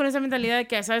vamos con esa mentalidad de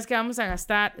que sabes que vamos a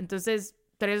gastar. Entonces,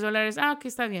 $3, ok,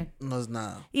 está bien. No es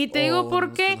nada. Y te digo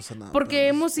por qué. Porque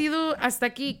hemos ido hasta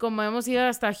aquí, como hemos ido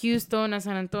hasta Houston, a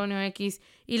San Antonio, X.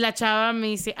 Y la chava me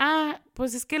dice,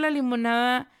 pues es que la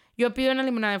limonada, yo pido una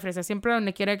limonada de fresa. Siempre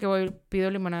donde quiera que voy, pido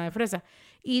limonada de fresa.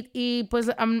 Y pues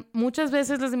muchas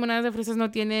veces las limonadas de fresas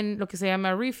no tienen lo que se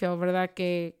llama refill, ¿verdad?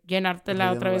 Que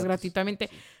llenártela otra vez gratuitamente.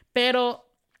 Sí.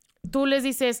 Pero tú les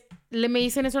dices, me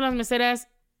dicen eso las meseras,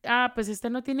 pues esta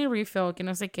no tiene refill, que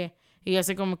no sé qué. Y yo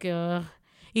sé como que, ugh.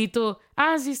 Y tú,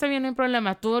 sí, está bien, no hay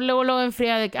problema. Tú luego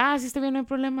enfría de que, sí, está bien, no hay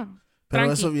problema. Pero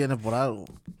tranqui. Eso viene por algo.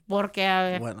 Porque, a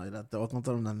ver. Bueno, mira, te voy a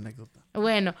contar una anécdota.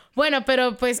 Bueno,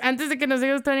 pero pues antes de que nos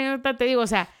digas esta anécdota, te digo, o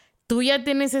sea, tú ya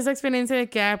tienes esa experiencia de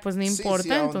que, pues no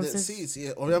importa, entonces... Sí,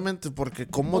 obviamente, porque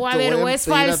 ¿cómo te voy a pedir o es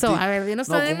falso? A ver, dinos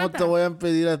no, ¿cómo te voy a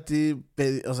pedir a ti?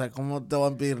 O sea, ¿cómo te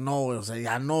voy a pedir? No, güey, o sea,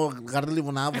 ya no agarre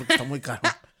limonada porque está muy caro.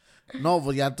 No,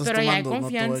 pues ya estás tomando, ya hay confianza, no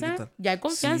te voy a quitar. Ya hay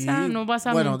confianza, no vas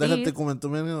a mentir. Bueno, déjate comento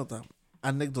mi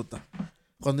anécdota.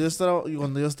 Cuando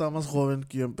yo estaba más joven,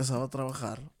 que yo empezaba a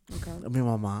trabajar, mi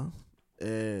mamá,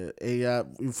 ella,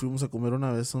 fuimos a comer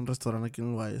una vez a un restaurante aquí en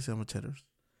el Valle, se llama Citas.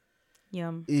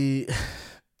 Yum.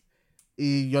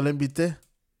 Y yo la invité.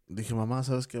 Dije, mamá,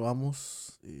 ¿sabes qué?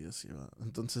 Vamos. Y así va.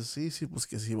 Entonces, sí, pues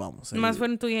que sí, vamos. ¿Nomás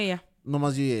fueron tú y ella?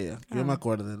 Nomás yo y ella. Yo me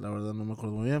acuerdo, la verdad no me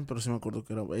acuerdo muy bien, pero sí me acuerdo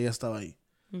que ella estaba ahí.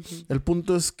 Uh-huh. El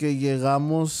punto es que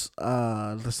llegamos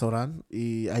al restaurante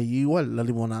y ahí igual, la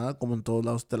limonada, como en todos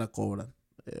lados, te la cobran.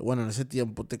 Bueno, en ese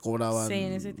tiempo te cobraban... Sí,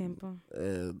 en ese tiempo.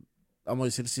 Vamos a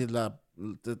decir, si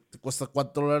te cuesta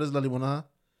 $4 la limonada,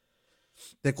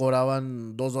 te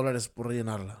cobraban $2 por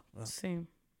rellenarla, ¿verdad? Sí.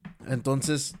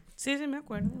 Entonces... Sí, me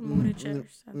acuerdo.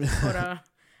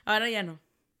 Ahora ya no.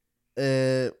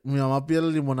 Mi mamá pide la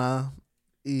limonada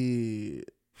y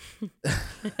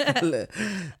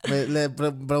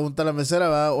pregunta a la mesera,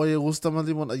 ¿va? Oye, ¿gusta más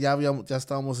limonada? Ya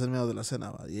estábamos en medio de la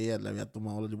cena, ¿va? Y ella le había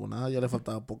tomado la limonada, ya le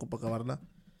faltaba poco para acabarla.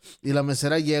 Y la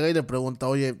mesera llega y le pregunta,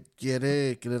 oye,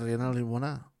 ¿quiere que le rellene la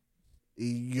limonada?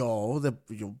 Y yo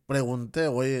pregunté,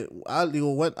 oye,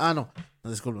 digo, bueno, no,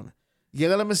 discúlpame.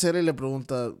 Llega la mesera y le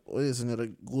pregunta, oye, señora,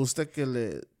 ¿gusta que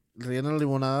le rellene la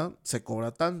limonada? Se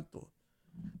cobra tanto.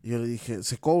 Y yo le dije,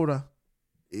 ¿se cobra?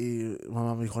 Y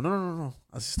mamá me dijo, no,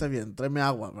 así está bien, tráeme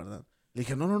agua, ¿verdad? Le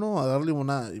dije, no, agarrar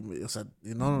limonada. O sea,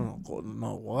 no,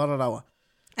 voy a agarrar agua.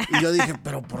 Y yo dije,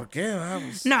 ¿pero por qué?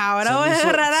 Pues, no, ahora voy a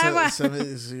agarrar agua.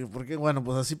 Sí, porque, bueno,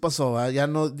 pues así pasó, ¿va? Ya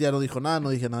no dijo nada, no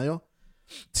dije nada yo.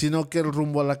 Sino que el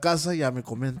rumbo a la casa ya me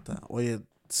comenta, oye,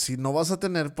 si no vas a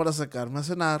tener para sacarme a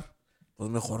cenar, pues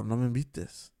mejor no me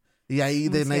invites. Y ahí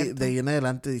de ahí en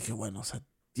adelante dije, bueno, o sea,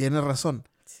 tiene razón.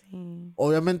 Sí.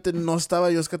 Obviamente no estaba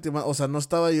yo escatimando, o sea, no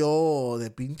estaba yo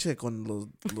de pinche con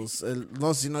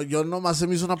no, sino yo nomás se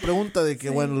me hizo una pregunta de que,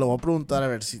 bueno, le voy a preguntar a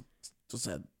ver si, o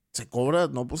sea, ¿se cobra?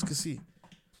 No, pues que sí.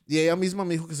 Y ella misma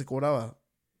me dijo que se cobraba.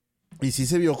 Y sí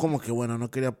se vio como que, bueno, no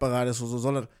quería pagar esos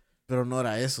 $2, pero no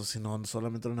era eso, sino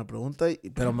solamente era una pregunta,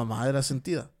 pero mamá era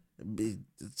sentida. Y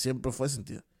siempre fue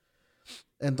sentida.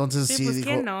 Entonces sí pues dijo...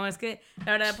 que no, es que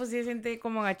la verdad pues sí se siente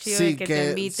como gachillo Sí, de que te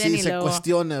inviten y se luego...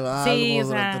 cuestione, Sí, algo o durante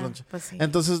sea, la noche. pues sí.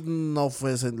 Entonces no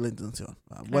fue esa la intención.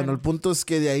 Claro. Bueno, el punto es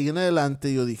que de ahí en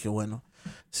adelante yo dije, bueno,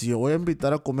 si yo voy a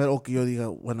invitar a comer o que yo diga,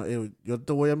 bueno, yo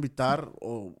te voy a invitar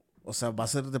o sea, va a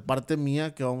ser de parte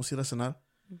mía que vamos a ir a cenar,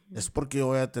 es porque yo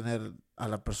voy a tener a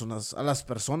las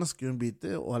personas que yo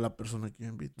invite o a la persona que yo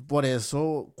invite. Por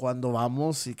eso, cuando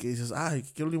vamos y que dices, ay,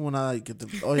 que quiero limonada y que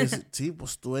oye, sí,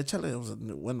 pues tú échale. O sea,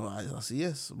 bueno, así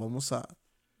es, vamos a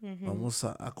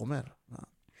comer, ¿no?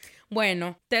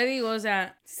 Bueno, te digo, o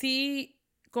sea, sí,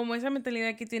 como esa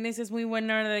mentalidad que tienes es muy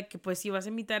buena, ¿verdad? De que pues si vas a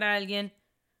invitar a alguien,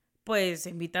 pues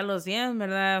invítalos bien,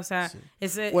 ¿verdad? O sea, sí.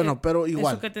 Bueno, pero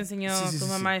igual. Eso que te enseñó Sí, tu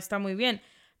mamá está muy bien.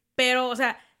 Pero, o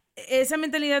sea, esa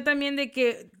mentalidad también de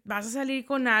que vas a salir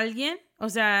con alguien, o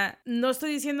sea, no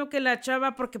estoy diciendo que la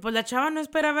chava, porque pues la chava no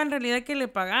esperaba en realidad que le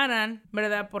pagaran,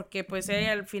 ¿verdad? Porque pues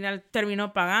ella al final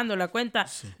terminó pagando la cuenta.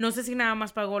 Sí. No sé si nada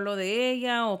más pagó lo de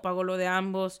ella o pagó lo de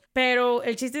ambos, pero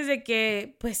el chiste es de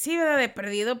que, pues sí, ¿verdad? De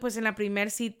perdido, pues en la primer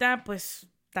cita, pues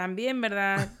también,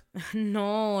 ¿verdad?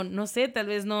 No sé, tal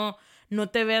vez no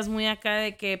te veas muy acá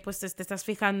de que pues te estás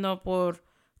fijando por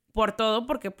todo,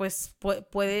 porque pues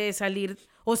puede salir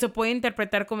o se puede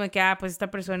interpretar como que, pues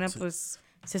esta persona pues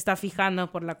se está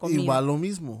fijando por la comida. Igual lo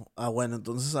mismo. Bueno,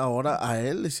 entonces ahora a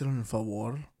él le hicieron el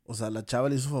favor. O sea, la chava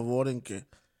le hizo favor en que,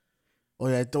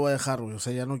 oye, ahí te voy a dejar, güey. O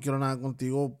sea, ya no quiero nada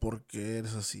contigo porque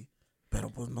eres así. Pero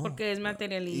pues no. Porque es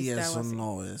materialista. Y eso o así.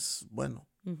 no es bueno.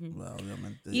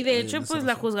 Obviamente. Y de hecho, pues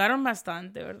la juzgaron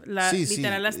bastante, ¿verdad?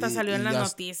 Literal hasta salió en las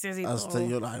noticias y hasta todo.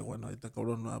 Yo, ay, bueno, ahorita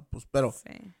cabrón, pues, pero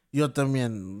Sí. yo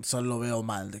también solo veo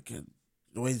mal de que,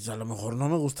 güey, a lo mejor no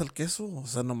me gusta el queso. O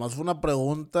sea, nomás fue una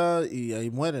pregunta y ahí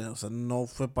muere. O sea, no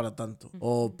fue para tanto.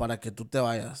 O para que tú te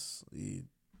vayas. Y,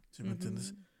 ¿sí me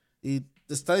entiendes? Y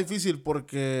está difícil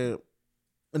porque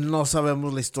no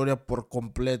sabemos la historia por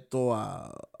completo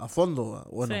a fondo.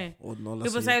 Bueno, sí. o no la Y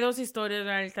pues sé. hay dos historias,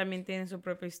 ¿verdad? Él también tiene su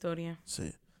propia historia.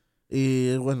 Sí.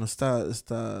 Y bueno, sí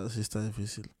está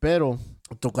difícil. Pero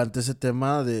tocante ese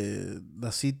tema de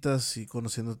las citas y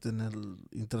conociéndote en el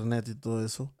internet y todo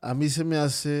eso, a mí se me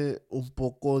hace un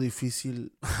poco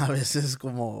difícil a veces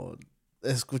como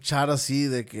escuchar así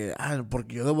de que,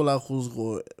 porque yo de volada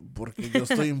juzgo, porque yo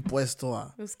estoy impuesto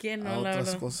a, Pues quién, a no, la otras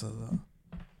verdad. cosas, ¿no?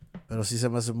 Pero sí se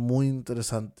me hace muy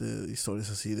interesante historias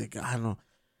así de que, no.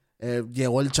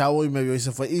 Llegó el chavo y me vio y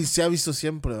se fue. Y se ha visto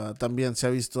siempre, ¿verdad? También se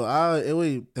ha visto,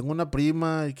 güey, tengo una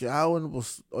prima y que, bueno,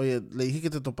 pues, oye, le dije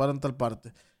que te toparan tal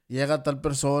parte. Llega tal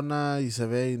persona y se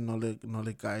ve y no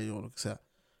le cae o lo que sea.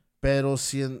 Pero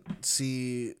si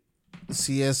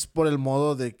es por el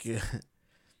modo de que,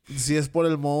 si es por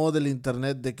el modo del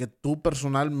internet de que tú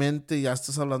personalmente ya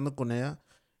estás hablando con ella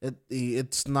y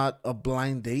it's not a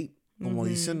blind date. Como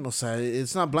dicen, o sea,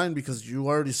 it's not blind because you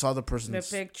already saw the person's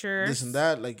pictures. this and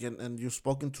that, like, and you've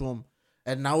spoken to him,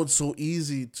 and now it's so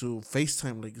easy to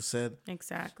FaceTime, like you said.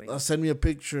 Exactly. Send me a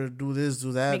picture, do this,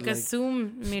 do that. Make a like,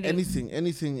 Zoom meeting.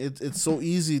 anything. It's so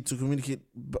easy to communicate,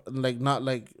 like not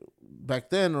like back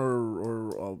then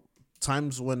or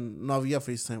times when no había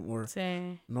FaceTime or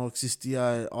Sí. no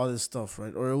existía all this stuff,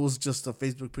 right? Or it was just the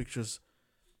Facebook pictures,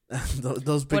 and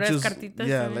those pictures,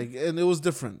 yeah, like, and it was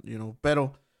different,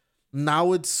 pero.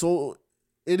 Now it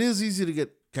is easy to get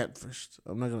catfished.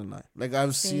 I'm not gonna lie. Like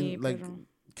I've seen, like,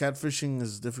 catfishing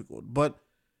is difficult, but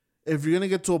if you're gonna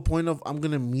get to a point of I'm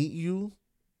gonna meet you,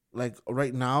 like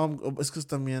right now, it's because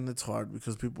también it's hard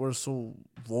because people are so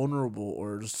vulnerable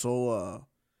or so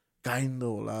kind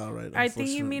of right. I think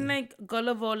you mean like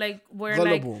gullible, like where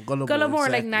Gullible, or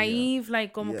like exactly, naive,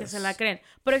 like como que se la creen.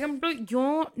 Por ejemplo,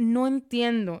 yo no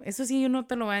entiendo, eso sí yo no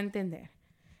te lo voy a entender.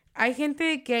 Hay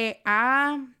gente que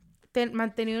ha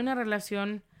mantenido una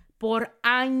relación por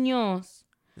años.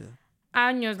 Yeah.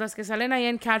 Años, las que salen ahí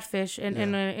en Catfish,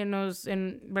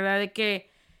 ¿verdad? De que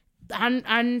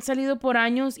han salido por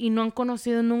años y no han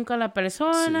conocido nunca a la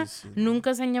persona,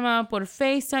 nunca se han llamado por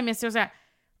FaceTime, o sea,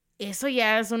 eso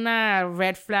ya es una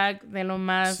red flag de lo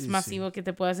más masivo que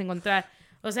te puedas encontrar.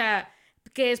 O sea,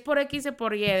 que es por X o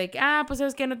por Y, de que, pues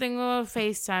sabes que no tengo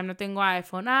FaceTime, no tengo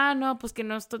iPhone, no, pues que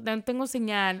no tengo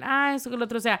señal, eso que lo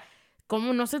otro, o sea,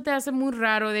 como no se te hace muy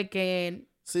raro de que,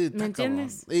 sí, ¿me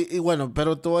entiendes? Y bueno,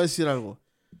 pero te voy a decir algo,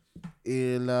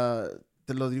 te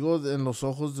lo digo en los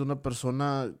ojos de una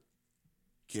persona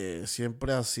que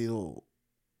siempre ha sido,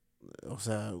 o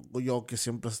sea, yo que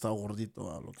siempre he estado gordito,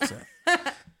 o lo que sea.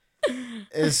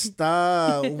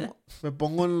 Me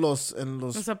pongo en los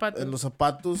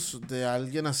zapatos de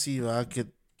alguien así, ¿verdad?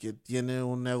 Que tiene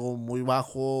un ego muy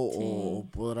bajo o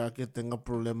podrá que tenga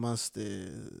problemas de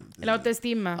la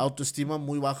autoestima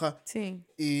muy baja. Sí.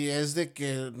 Y es de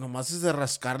que nomás es de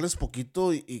rascarles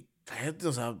poquito y cállate,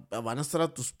 o sea, van a estar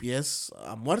a tus pies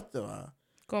a muerte, ¿verdad?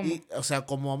 ¿Cómo? Y, o sea,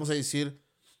 como vamos a decir,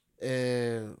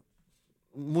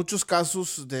 muchos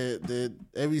casos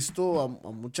he visto a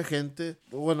mucha gente,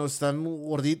 bueno, están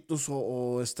gorditos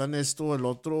o están esto o el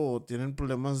otro o tienen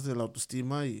problemas de la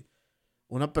autoestima y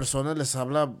una persona les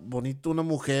habla bonito, una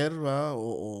mujer, ¿verdad?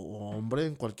 O hombre,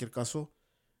 en cualquier caso,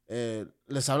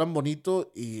 les hablan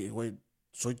bonito y, güey,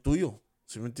 soy tuyo,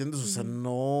 ¿sí me entiendes? O sea,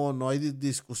 no hay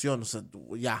discusión, o sea,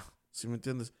 ya, ¿sí me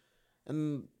entiendes?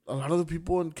 And a lot of the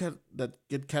people that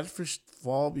get catfished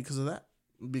fall because of that,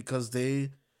 because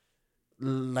they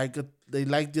like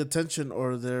the attention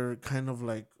or they're kind of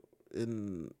like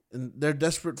they're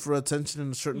desperate for attention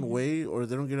in a certain way or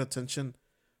they don't get attention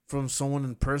from someone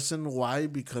in person. Why?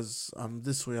 Because I'm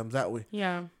this way, I'm that way.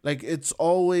 Yeah. Like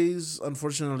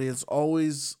unfortunately, it's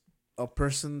always a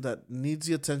person that needs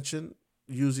the attention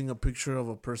using a picture of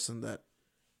a person that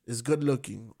is good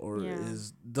looking or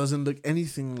doesn't look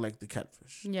anything like the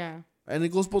catfish. Yeah. And it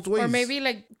goes both ways. Or maybe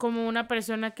like como una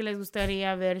persona que les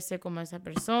gustaría verse como esa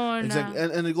persona. Exactly.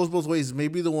 And it goes both ways.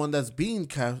 Maybe the one that's being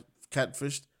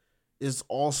catfished is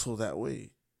also that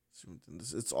way.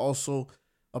 It's also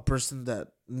a person that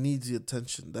needs the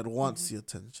attention, that wants the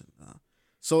attention.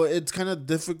 So it's kind of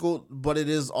difficult, but it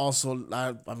is also,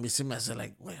 a mí se me hace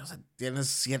like, güey, o sea, tienes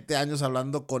 7 años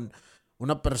hablando con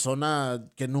una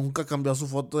persona que nunca cambió su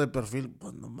foto de perfil,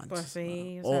 pues no manches. Pues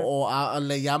sí. O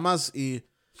le llamas y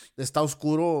está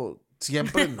oscuro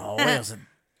siempre, no, güey, o sea,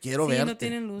 quiero verte. Sí, no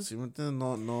tienen luz. ¿Sí me entiendes?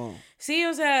 No. Sí,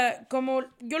 o sea, como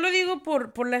yo lo digo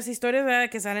por las historias, ¿verdad?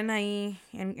 Que salen ahí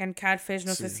en Catfish,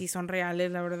 no sé si son reales,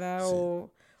 la verdad,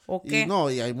 o qué.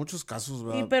 Y hay muchos casos,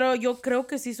 ¿verdad? Pero yo creo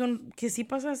que sí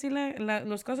pasa así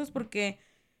los casos porque,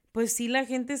 pues sí la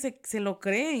gente se lo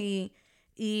cree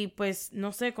y pues,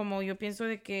 no sé, como yo pienso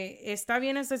de que está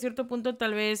bien hasta cierto punto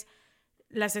tal vez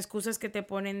las excusas que te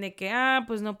ponen de que,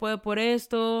 pues no puedo por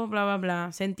esto, bla, bla,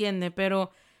 bla, se entiende, pero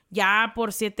ya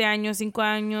por 7 años, 5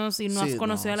 años y no has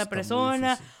conocido a la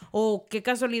persona, o qué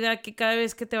casualidad que cada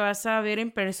vez que te vas a ver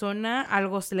en persona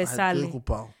algo se le sale. Estoy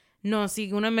ocupado. No,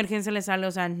 si una emergencia le sale,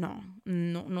 o sea,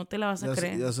 no te la vas a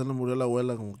creer. Ya se le murió la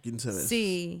abuela como 15 veces.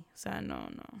 Sí, o sea, no,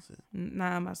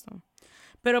 nada más no.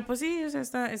 Pero pues sí, o sea,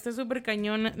 está súper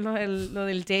cañón lo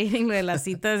del dating, lo de las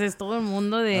citas, es todo el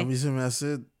mundo de... A mí se me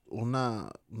hace una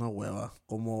hueva,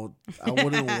 como I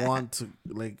wouldn't want to,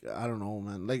 like, I don't know,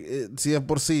 man, like, sí,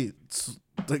 por sí,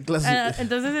 estoy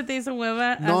entonces se te hizo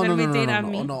hueva hacerme dating a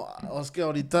mí. No, es que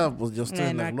ahorita, pues yo estoy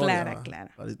en la gloria.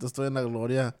 Claro. Ahorita estoy en la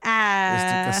gloria,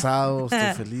 estoy casado,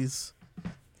 estoy feliz.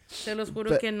 Te los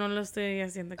juro que no lo estoy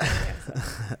haciendo.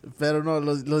 Pero no,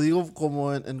 lo digo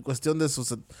como en cuestión de eso, o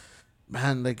sea,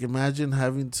 man, like imagine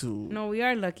having to. No, we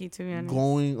are lucky to be honest.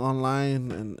 Going online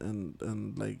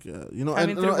and like you know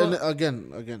and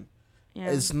again,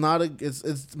 it's not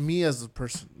it's me as a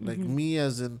person, like me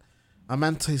as in I'm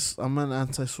an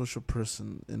antisocial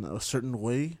person in a certain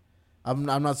way. I'm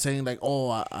not saying like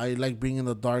I like being in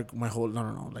the dark my whole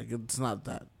no like it's not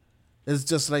that. It's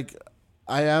just like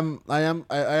I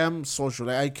am social.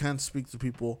 Like I can't speak to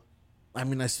people. I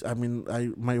mean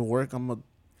my work, I'm a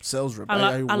sales rep.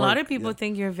 A lot of people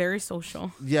think you're very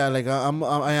social. Yeah, like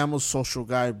I am a social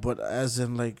guy, but as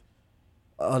in like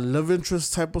a love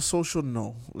interest type of social,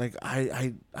 no. Like,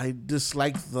 I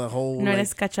dislike the whole... No like,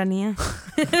 eres cachanía.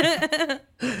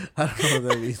 I don't know what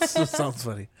that means. It sounds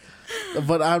funny.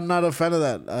 But I'm not a fan of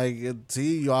that.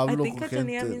 Sí, yo I hablo think con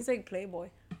cachanía gente... means like playboy.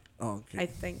 Oh, okay. I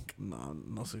think.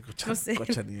 No sé. No sé.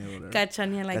 Cachanía, whatever.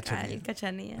 Cachanía, like, Cachanía. ay,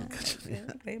 cachanía.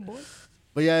 Cachanía. Playboy.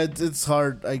 But yeah, it's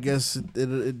hard. I guess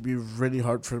it'd be really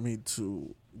hard for me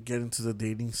to get into the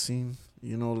dating scene.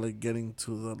 You know, like getting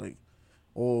to the like,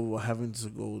 having to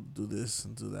go do this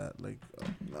and do that. Like,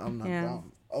 I'm not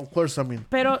down. Of course, I mean.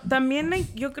 Pero también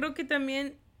yo creo que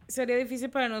también sería difícil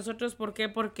para nosotros. ¿Por qué?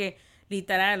 Porque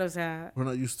literal, o sea, We're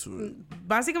not used to it.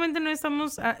 Básicamente no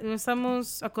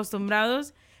estamos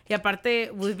acostumbrados. Y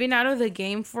aparte, we've been out of the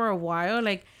game for a while.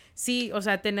 Like, sí, o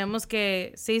sea, tenemos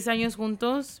que 6 años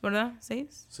juntos, ¿verdad? ¿6?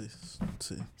 6,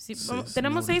 sí. Sí, Seis,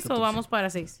 ¿tenemos en abril 6 o 14. vamos para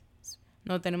 6?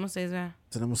 No, tenemos 6, ¿verdad?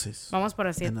 Tenemos 6. Vamos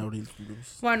para 7. En abril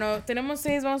cumplimos. Bueno, tenemos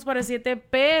 6, vamos para 7,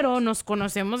 pero nos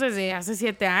conocemos desde hace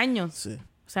 7 años. Sí.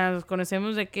 O sea, nos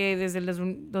conocemos de que desde el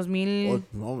 2015.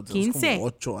 No, tenemos como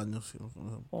 8 años. ¿Sí?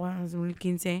 O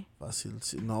 2015. Fácil,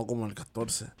 sí. No, como el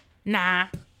 14. Nah,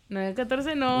 no, el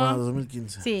 14 no. Bueno,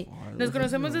 2015. Sí, nos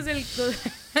conocemos desde el...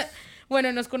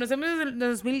 Bueno, nos conocemos desde el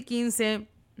 2015,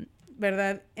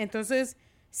 ¿verdad? Entonces,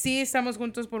 sí estamos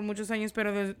juntos por muchos años,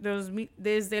 pero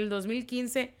desde el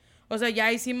 2015, o sea,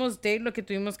 ya hicimos date, lo que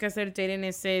tuvimos que hacer date en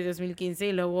ese 2015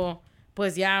 y luego,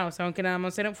 pues ya, o sea, aunque nada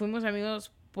más fuimos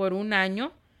amigos por un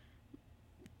año,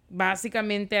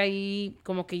 básicamente ahí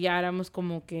como que ya éramos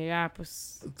como que,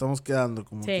 pues... Estamos quedando,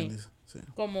 como sí, quien dice. Sí.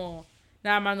 Como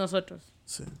nada más nosotros.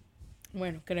 Sí.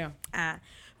 Bueno, creo.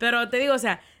 Pero te digo, o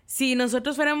sea, si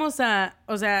nosotros fuéramos a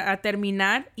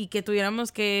terminar y que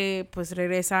tuviéramos que, pues,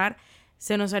 regresar,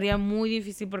 se nos haría muy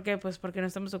difícil. ¿Por qué? Pues porque no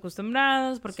estamos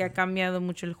acostumbrados, porque ha cambiado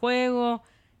mucho el juego.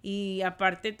 Y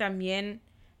aparte también,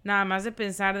 nada más de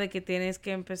pensar de que tienes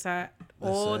que empezar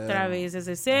otra vez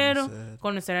desde cero,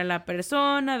 conocer a la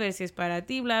persona, ver si es para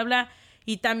ti, bla, bla.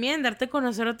 Y también darte a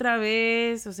conocer otra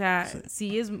vez, o sea,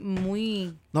 sí es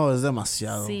muy... No, es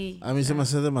demasiado. Sí, a mí se me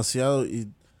hace demasiado y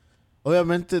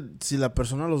obviamente si la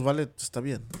persona los vale, está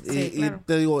bien. Sí, claro. Y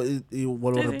te digo, y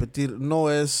vuelvo a repetir,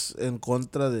 no es en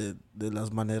contra de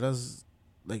las maneras,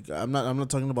 like, I'm not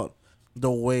talking about the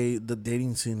way the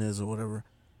dating scene is or whatever.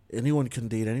 Anyone can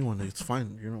date anyone, it's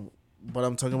fine, you know. But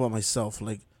I'm talking about myself,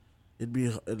 like, it'd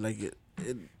be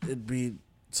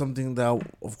something that,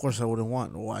 of course, I wouldn't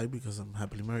want. Why? Because I'm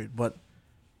happily married. But,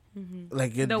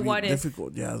 like, it'd be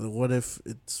difficult. Yeah, the what if,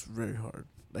 it's very hard.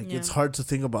 Like, it's hard to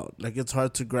think about. Like, it's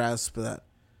hard to grasp that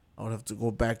I would have to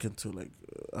go back into, like,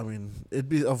 I mean, it'd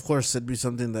be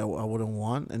something that I wouldn't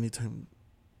want anytime,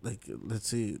 like, let's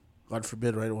see, God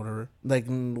forbid, right, whatever. Like,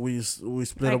 we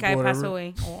split up or whatever. Pass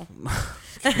away. Oh.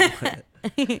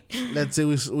 Let's say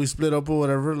we split up or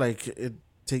whatever, like, it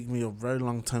take me a very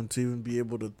long time to even be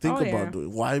able to think about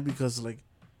doing. Why? Because like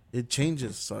it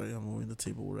changes. Sorry, I'm moving the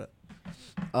table we're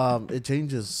at. It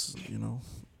changes, you know.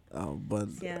 But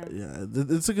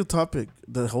it's a good topic.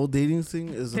 The whole dating thing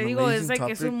is an amazing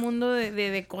topic. Es un mundo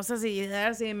de cosas y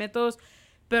ideas y de métodos.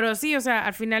 Pero sí, o sea,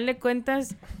 al final de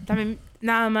cuentas, también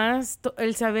nada más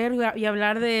el saber y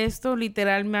hablar de esto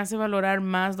literal me hace valorar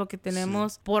más lo que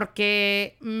tenemos,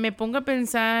 porque me pongo a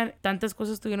pensar, tantas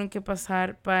cosas tuvieron que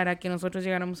pasar para que nosotros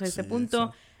llegáramos a este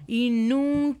punto, y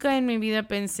nunca en mi vida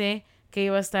pensé que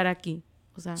iba a estar aquí.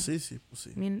 O sea, pues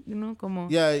sí. ¿no? Como,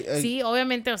 sí,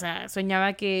 obviamente, o sea,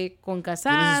 soñaba que con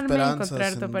casarme,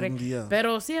 encontrar tu pareja.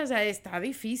 Pero sí, o sea, está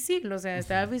difícil. O sea,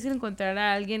 está difícil encontrar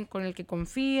a alguien con el que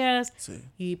confías. Sí.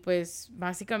 Y pues,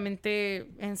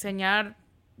 básicamente, enseñar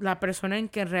la persona en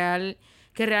que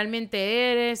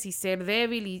realmente eres y ser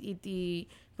débil. Y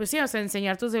pues sí, o sea,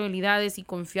 enseñar tus debilidades y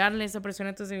confiarle a esa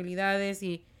persona tus debilidades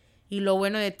y lo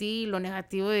bueno de ti, lo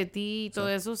negativo de ti y todo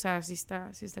eso, o sea, sí está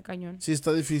cañón. Sí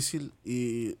está difícil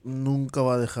y nunca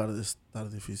va a dejar de estar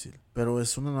difícil. Pero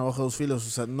es una navaja de dos filos, o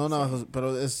sea, no navajas,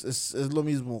 pero es lo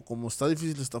mismo. Como está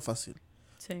difícil, está fácil.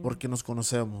 Sí. Porque nos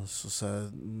conocemos, o sea,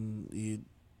 y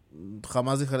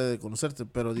jamás dejaré de conocerte,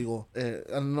 pero digo,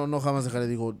 no jamás dejaré,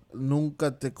 digo,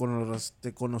 nunca te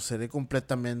conoceré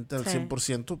completamente al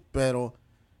 100%, pero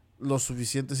lo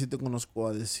suficiente sí te conozco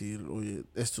a decir, oye,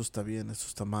 esto está bien, esto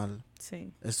está mal,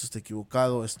 esto está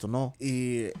equivocado, esto no.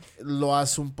 Y lo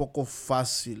hace un poco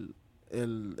fácil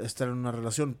el estar en una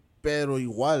relación, pero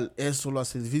igual eso lo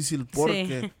hace difícil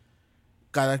porque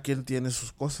cada quien tiene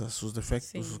sus cosas, sus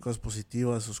defectos, sus cosas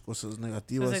positivas, sus cosas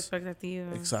negativas. Sus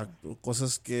expectativas. Exacto,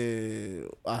 cosas que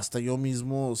hasta yo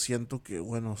mismo siento que,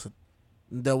 bueno,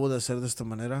 debo de ser de esta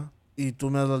manera y tú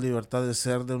me das la libertad de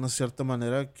ser de una cierta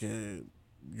manera que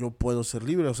yo puedo ser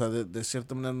libre, o sea, de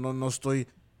cierta manera no estoy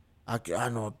a que,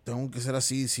 no, tengo que ser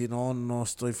así, si no, no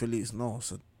estoy feliz. No, o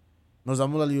sea, nos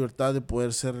damos la libertad de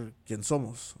poder ser quien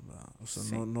somos, ¿verdad? O sea,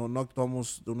 Sí. no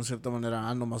actuamos de una cierta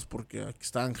manera, nomás porque aquí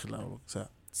está Ángela o lo que sea.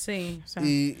 Sí, o sea,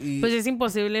 Y pues es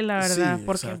imposible, la verdad, sí,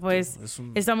 porque exacto. pues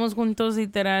estamos juntos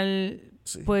literal,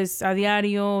 Sí. pues a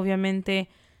diario, obviamente,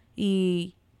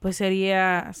 y pues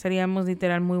seríamos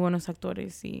literal muy buenos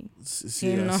actores y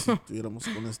Sí, ¿no? así tuviéramos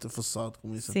con este facade,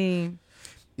 como dicen. Sí.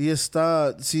 Y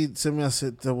sí, se me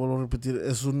hace, te vuelvo a repetir,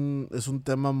 es un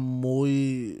tema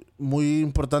muy, muy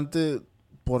importante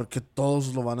porque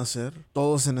todos lo van a hacer.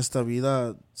 Todos en esta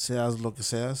vida, seas lo que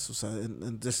seas, o sea,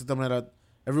 de cierta manera,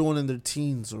 everyone in their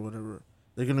teens or whatever,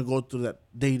 they're going to go through that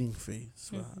dating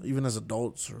phase, even as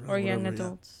adults or Or young whatever,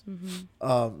 adults. yeah.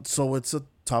 Mm-hmm. So it's a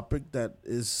topic that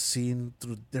is seen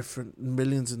through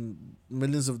millions and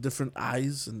millions of different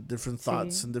eyes and different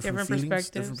thoughts and different feelings,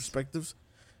 different perspectives.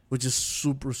 Which is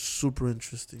super, super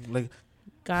interesting. Like,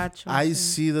 Gotcha. I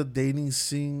see the dating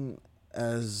scene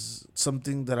as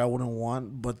something that I wouldn't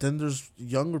want, but then there's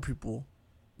younger people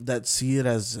that see it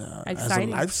as a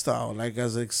lifestyle, like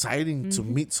as exciting to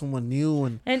meet someone new.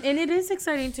 And it is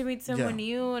exciting to meet someone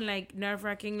new and like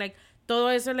nerve-wracking, like todo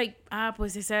eso, like,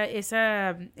 pues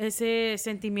ese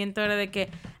sentimiento era de que,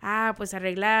 pues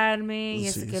arreglarme y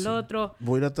que el otro.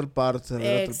 Voy a ir a tal parte, a ver a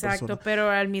tal persona. Exacto, pero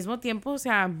al mismo tiempo, o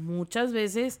sea, muchas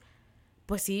veces,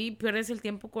 pues sí, pierdes el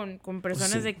tiempo con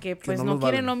personas de que pues no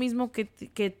quieren lo mismo que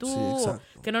tú, o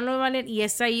que no lo valen, y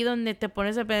es ahí donde te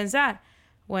pones a pensar,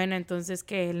 bueno, entonces,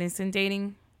 ¿qué? ¿El instant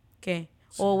dating? ¿Qué?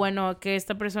 O bueno, que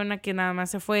esta persona que nada más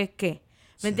se fue, ¿qué?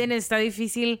 ¿Me entiendes? Está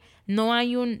difícil, no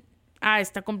hay un...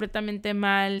 está completamente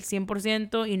mal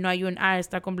 100% y no hay un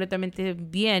está completamente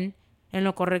bien en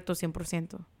lo correcto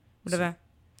 100%, ¿verdad?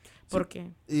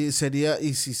 Porque y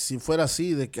si fuera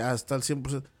así de que está al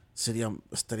 100%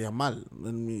 estaría mal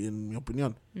en mi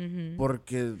opinión,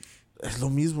 porque es lo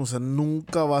mismo, o sea,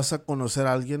 nunca vas a conocer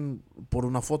a alguien por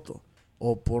una foto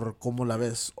o por cómo la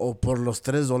ves o por los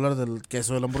 $3 del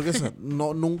queso de la hamburguesa.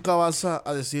 No, nunca vas a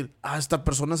decir, esta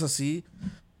persona es así,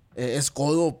 es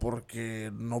codo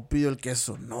porque no pidió el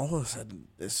queso. No, o sea,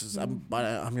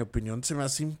 a mi opinión se me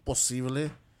hace imposible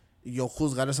yo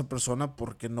juzgar a esa persona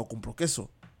porque no compró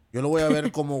queso. Yo lo voy a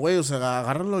ver como, güey, o sea,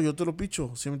 agárralo, yo te lo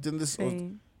picho, ¿sí me entiendes?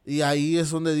 Sí. Y ahí es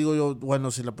donde digo yo,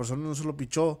 bueno, si la persona no se lo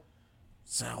pichó, o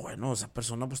sea, bueno, esa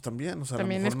persona pues también, o sea,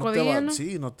 también a lo mejor es codilla, ¿no?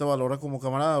 Sí, no te valora como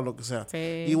camarada o lo que sea. Sí.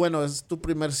 Y bueno, es tu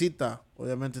primer cita,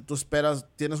 obviamente, tú esperas,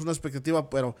 tienes una expectativa,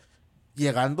 pero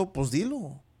llegando, pues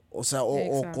dilo. O sea,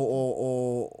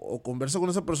 o conversa con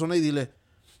esa persona y dile,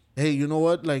 hey, you know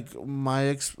what, like, my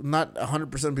ex, not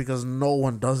 100% because no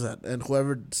one does that, and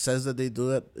whoever says that they do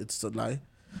that, it's a lie.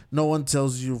 No one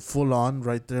tells you full on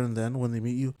right there and then when they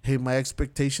meet you, hey, my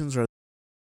expectations are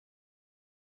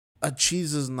a $3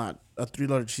 cheese is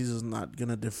not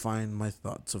gonna define my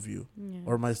thoughts of you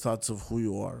or my thoughts of who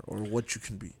you are or what you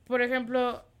can be. Por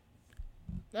ejemplo,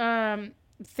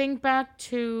 think back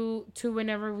to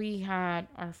whenever we had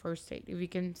our first date, if you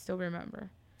can still remember.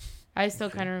 I still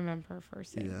kind of remember our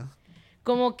first date. Yeah.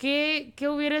 Como que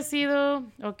hubiera sido,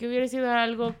 o que hubiera sido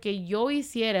algo que yo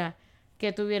hiciera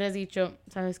que tú hubieras dicho,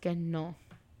 sabes que no,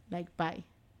 like, bye.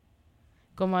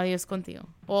 Como adiós contigo.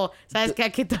 O, sabes que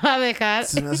aquí te va a dejar.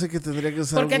 Se me hace que tendría que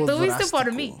ser porque algo tú viste drástico.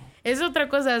 por mí. Es otra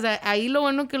cosa. O sea, ahí lo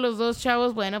bueno que los dos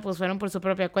chavos, bueno, pues fueron por su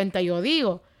propia cuenta, yo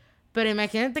digo. Pero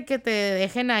imagínate que te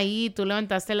dejen ahí, tú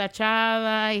levantaste la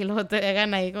chava y luego te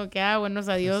dejan ahí como que, buenos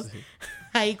adiós. Sí.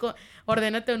 Ahí,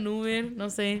 ordénate un Uber, no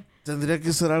sé. Tendría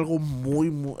que ser algo muy,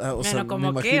 o sea,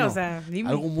 ¿como qué? O sea, dime.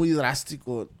 Algo muy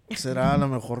drástico. Será a lo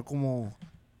mejor como,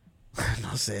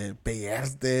 no sé,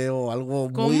 pelearte o algo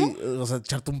muy, o sea,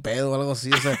 echarte un pedo o algo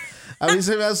así. O sea, a mí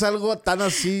se me hace algo tan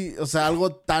así, o sea,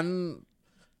 algo tan,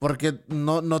 porque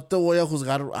no te voy a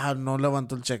juzgar, no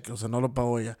levantó el cheque, o sea, no lo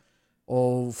pagó ella.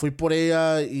 O fui por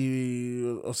ella y,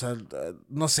 o sea,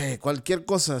 no sé, cualquier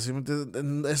cosa, ¿sí me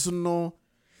entiendes? Eso no...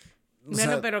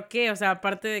 Bueno, pero ¿qué? O sea,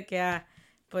 aparte de que,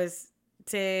 pues,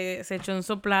 se echó un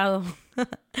soplado.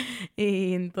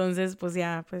 Y entonces, pues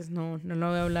ya, pues no lo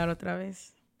voy a hablar otra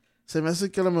vez. Se me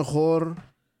hace que a lo mejor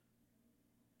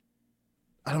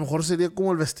sería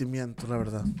como el vestimiento, la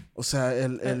verdad. O sea,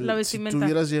 la vestimenta. Si tú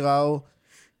hubieras llegado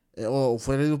o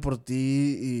fuera ido por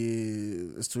ti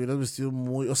y estuvieras vestido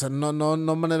muy... O sea,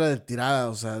 no manera de tirada,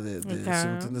 o sea, de ¿sí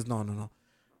me entiendes? No.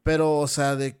 Pero, o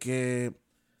sea, de que...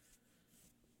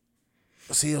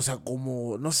 Sí, o sea,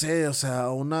 como... No sé, o sea,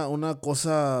 una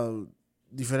cosa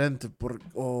diferente.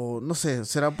 O no sé,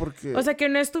 será porque... O sea, que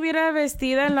no estuviera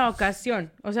vestida en la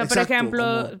ocasión. O sea, exacto, por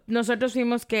ejemplo, nosotros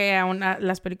fuimos que a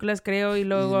las películas, creo, y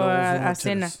luego a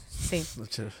cenas. Sí.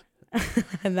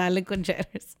 Dale con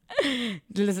cheddars.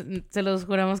 Se los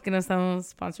juramos que no estamos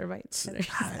sponsored by cheddars.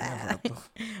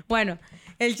 Bueno,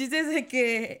 el chiste es de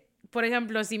que, por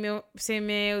ejemplo, si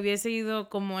me hubiese ido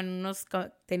como en unos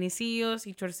tenisillos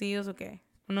y chorcillos o qué,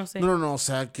 no sé. No, o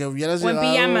sea, que hubieras o llegado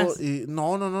en pijamas. Y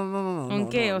no. ¿En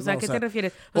qué? O sea, ¿a qué te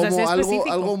refieres? O como sea,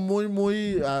 algo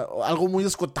muy algo muy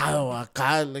escotado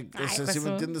acá, ¿sí me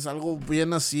entiendes? Algo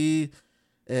bien así,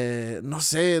 no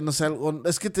sé, algo,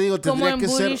 es que te digo, tendría que ser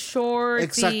como en booty shorts.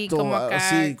 exacto, y como acá.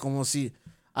 sí, como si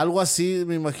algo así,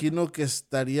 me imagino que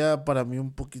estaría para mí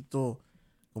un poquito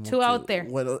como too out there.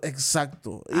 Bueno,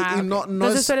 exacto. Y Okay. no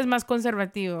Entonces tú eres más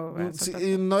conservativo. sí,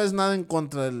 y no es nada en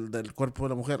contra del cuerpo de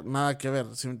la mujer, nada que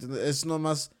ver, ¿sí me entiendes? Es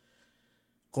nomás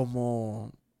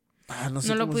como no sé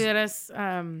no lo cómo pudieras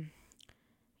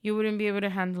you wouldn't be able to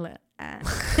handle it.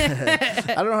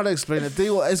 I don't know how to explain it. Te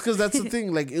digo, es que that's the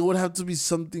thing. Like, it would have to be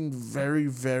something very,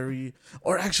 very...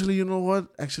 Or actually, you know what?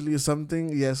 Actually, something,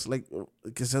 yes, like,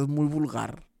 que sea muy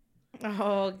vulgar.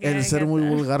 Oh, okay, El ser muy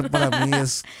vulgar para mí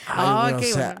es... Ay,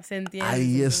 okay, o sea, bueno, se entiende,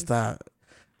 ahí está.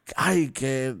 Ay,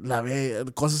 que la ve...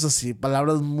 Cosas así,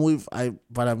 palabras muy... Ay,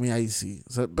 para mí ahí sí.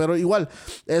 O sea, pero igual,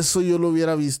 eso yo lo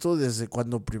hubiera visto desde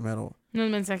cuando primero... Nos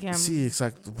mensajeamos. Sí,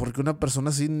 exacto. Porque una persona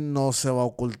así no se va a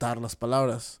ocultar las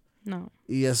palabras. No.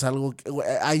 Y es algo que...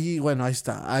 Ahí, bueno, ahí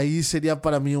está. Ahí sería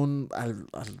para mí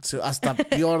hasta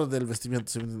peor del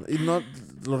vestimiento. Y no,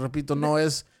 lo repito, no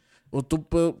es... O tú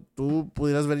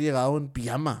pudieras haber llegado en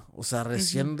pijama. O sea,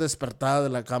 recién despertada de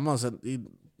la cama. O sea, y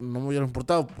no me hubiera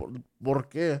importado. ¿Por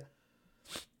qué?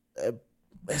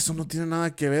 Eso no tiene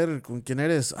nada que ver con quién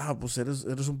eres. Pues eres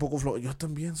un poco flojo. Yo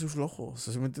también soy flojo. O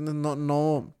sea, ¿sí me entiendes?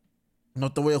 No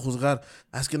te voy a juzgar.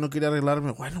 Es que no quería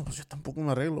arreglarme. Bueno, pues yo tampoco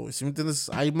me arreglo, güey. ¿Sí me entiendes?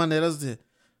 Hay maneras de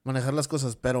manejar las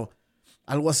cosas, pero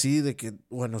algo así de que,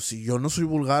 bueno, si yo no soy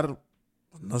vulgar,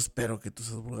 no espero que tú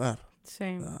seas vulgar. Sí.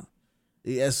 ¿Verdad?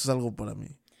 Y eso es algo para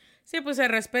mí. Sí, pues se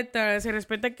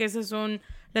respeta que esas son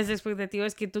las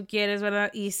expectativas que tú quieres, ¿verdad?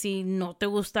 Y si no te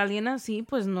gusta alguien así,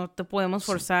 pues no te podemos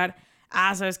forzar.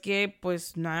 ¿Sabes qué?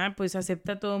 Pues nada, pues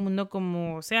acepta a todo el mundo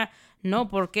como sea. No,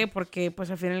 ¿por qué? Porque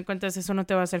pues al final de cuentas eso no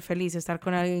te va a hacer feliz, estar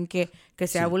con alguien que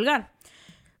sea vulgar,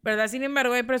 ¿verdad? Sin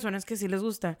embargo, hay personas que sí les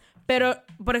gusta. Pero,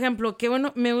 por ejemplo, qué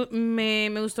bueno,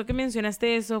 me gustó que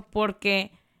mencionaste eso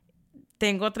porque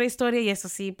tengo otra historia y eso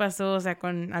sí pasó, o sea,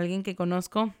 con alguien que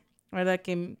conozco, ¿verdad?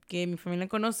 Que mi familia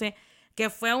conoce, que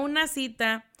fue a una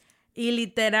cita y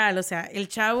literal, o sea, el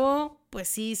chavo pues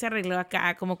sí se arregló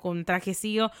acá como con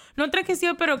trajecillo, no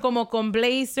trajecillo, pero como con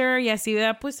blazer y así,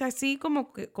 ¿verdad? Pues así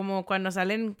como cuando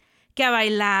salen que a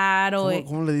bailar o...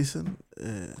 ¿Cómo le dicen?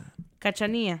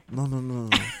 Cachanilla. No.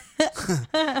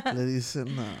 Le dicen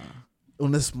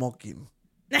un smoking.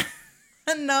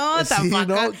 No, sí, tampoco.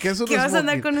 ¿no? ¿Qué es un ¿Qué vas a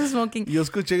andar smoking? con un smoking? Yo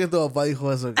escuché que tu papá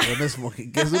dijo eso, un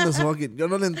smoking. ¿Qué es un smoking? Yo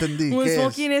no lo entendí. Un ¿Qué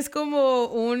smoking es como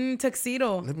un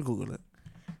tuxedo. Let me Google it.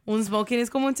 Un smoking es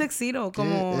como un tuxedo.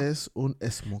 Como... ¿Qué es un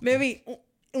smoking? Baby,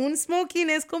 un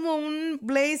smoking es como un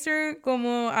blazer,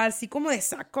 como así como de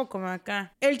saco, como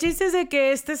acá. El chiste es de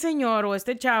que este señor o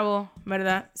este chavo,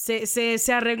 ¿verdad?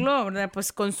 Se arregló, ¿verdad?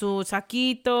 Pues con su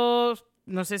saquito,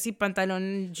 no sé si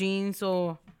pantalón jeans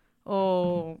o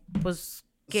pues,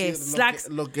 ¿qué? Sí, Slacks.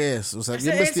 Lo que es, o sea,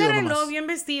 bien Él vestido se arregló nomás. bien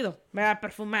vestido, ¿verdad?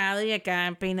 Perfumado y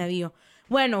acá peinadillo.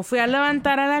 Bueno, fui a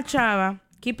levantar a la chava.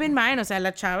 Keep in mind, o sea,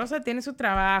 la chava, o sea, tiene su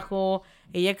trabajo.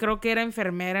 Ella creo que era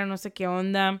enfermera, no sé qué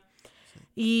onda.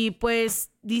 Y pues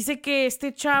dice que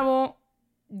este chavo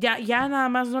ya nada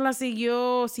más no la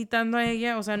siguió citando a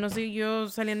ella, o sea, no siguió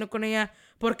saliendo con ella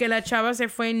porque la chava se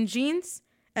fue en jeans,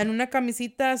 en una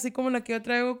camisita así como la que yo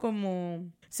traigo,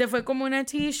 como... Se fue como una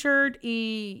t-shirt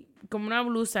y como una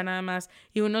blusa nada más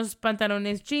y unos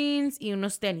pantalones jeans y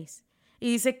unos tenis.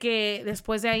 Y dice que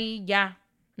después de ahí ya,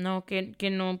 no, que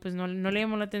no, pues no le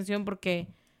llamó la atención porque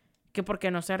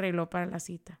no se arregló para la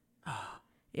cita.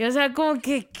 Y, o sea, como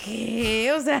que,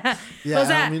 ¿qué? O sea,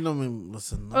 a mí no me... O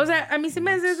sea, no, o sea, a mí se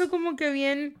me hace eso como que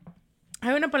bien...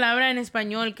 Hay una palabra en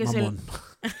español que mamón.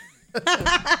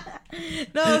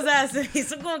 No, o sea, se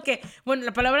hizo como que... Bueno,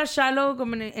 la palabra shallow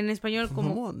como en español como...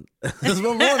 Mamón. Es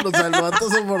mamón, o sea, el vato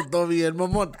se portó bien,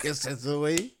 mamón. ¿Qué es eso,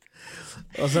 güey?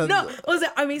 O sea... No, o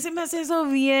sea, a mí se me hace eso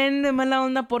bien de mala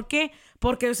onda. ¿Por qué?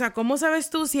 Porque, o sea, ¿cómo sabes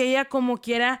tú si ella como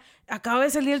quiera... Acaba de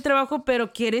salir del trabajo,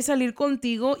 pero quiere salir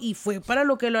contigo y fue para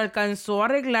lo que lo alcanzó a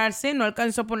arreglarse, no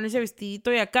alcanzó a ponerse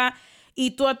vestidito y acá,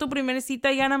 y tú a tu primera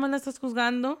cita ya nada más la estás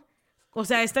juzgando? O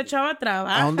sea, esta chava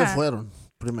trabaja. ¿A dónde fueron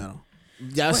primero?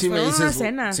 Ya Pues si me fueron a dices, una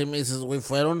cena. si me dices, güey,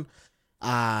 fueron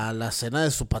a la cena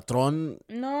de su patrón.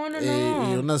 No.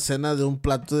 Y una cena de un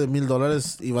plato de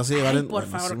 $1,000 y vas a llevar Ay, por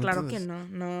favor, ¿sí claro entiendes?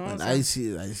 Que no. Bueno, O sea, ahí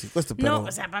sí cuesta, pero... No,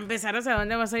 o sea, para empezar, ¿a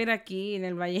dónde vas a ir aquí en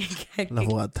el Valle? La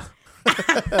fogata.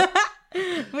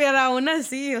 Pero aún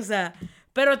así, o sea...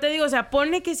 Pero te digo, o sea,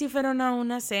 ponle que si fuera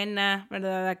una cena,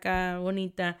 ¿verdad? Acá,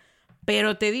 bonita.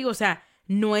 Pero te digo, o sea,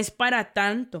 no es para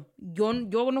tanto. Yo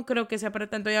no creo que sea para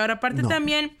tanto. Y ahora, aparte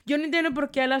también, yo no entiendo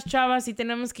por qué a las chavas sí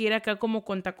tenemos que ir acá como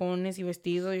con tacones y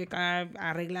vestido y acá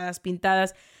arregladas,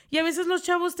 pintadas. Y a veces los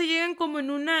chavos te llegan como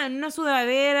en una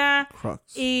sudadera.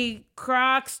 Crocs. Y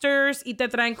Crocsters. Y te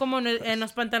traen como en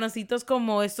los pantaloncitos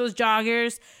como estos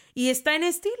joggers. Y está en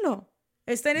estilo.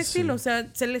 Está en estilo, o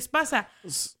sea, se les pasa.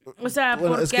 O sea,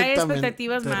 bueno, porque hay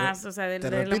expectativas más, o sea, de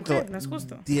la mujer, no es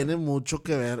justo. Tiene mucho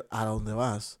que ver a dónde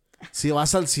vas. Si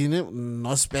vas al cine,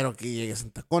 no espero que llegues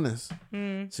en tacones.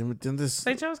 ¿Sí me entiendes?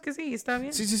 Hay chavos que sí, está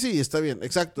bien. Sí, está bien,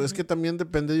 exacto. Es que también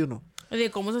depende de uno. De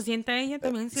cómo se sienta ella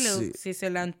también, si se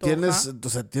la antoja.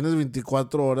 Tienes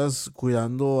 24 horas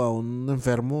cuidando a un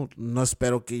enfermo. No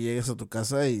espero que llegues a tu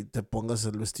casa y te pongas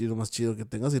el vestido más chido que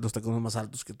tengas y los tacones más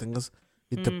altos que tengas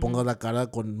y te pongas la cara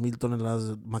con 1,000 toneladas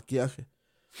de maquillaje.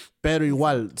 Pero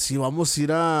igual, si vamos a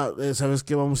ir ¿sabes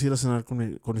qué? Vamos a ir a cenar con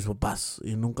mis papás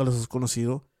y nunca los has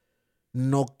conocido.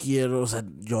 No quiero, o sea,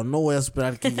 yo no voy a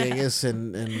esperar que llegues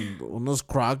en unos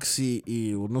Crocs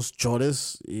y unos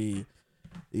chores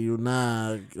y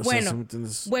una...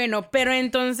 Bueno, pero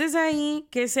entonces ahí,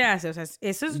 ¿qué se hace? O sea,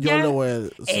 eso es ya... Yo le voy a...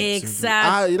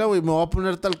 Exacto. Mira, güey, me voy a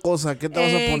poner tal cosa. ¿Qué te vas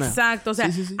a poner? Exacto, o sea,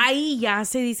 ahí ya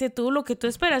se dice tú lo que tú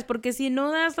esperas. Porque si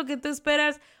no das lo que tú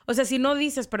esperas... O sea, si no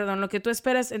dices, perdón, lo que tú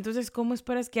esperas, entonces, ¿cómo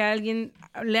esperas que alguien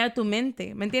lea tu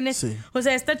mente? ¿Me entiendes? Sí. O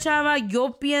sea, esta chava,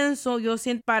 yo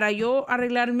siento, para yo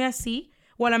arreglarme así,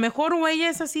 o a lo mejor o ella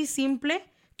es así simple...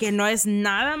 Que no es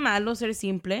nada malo ser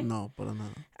simple. No, para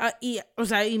nada. O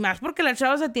sea, y más porque la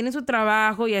chava, o sea, tiene su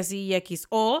trabajo y así y X.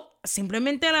 O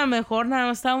simplemente a lo mejor nada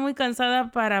más estaba muy cansada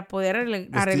para poder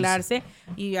arreglarse.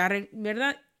 Y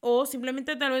 ¿verdad? O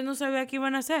simplemente tal vez no sabía qué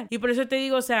iban a hacer. Y por eso te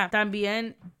digo, o sea,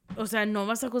 también... O sea, no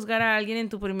vas a juzgar a alguien en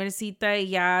tu primer cita y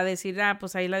ya decir,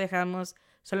 pues ahí la dejamos...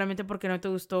 Solamente porque no te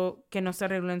gustó que no se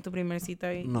arregló en tu primer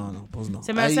cita. Y... No, pues no.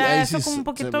 Se me hace eso como un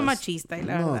poquito machista, y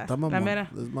la verdad. Está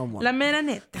mamón, la mera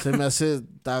neta. Se me hace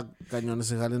cañón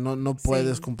ese jale. No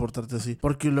puedes comportarte así.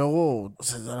 Porque luego, o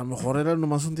sea, a lo mejor era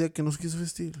nomás un día que nos quiso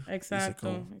vestir.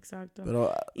 Exacto.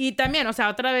 Pero, y también, o sea,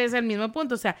 otra vez el mismo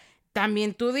punto. O sea,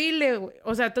 también tú dile,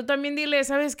 o sea, tú también dile,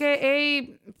 ¿sabes qué?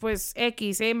 Hey, pues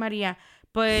X, María...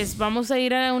 Pues vamos a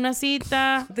ir a una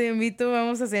cita, te invito,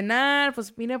 vamos a cenar,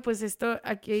 pues mira, pues esto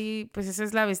aquí, pues esa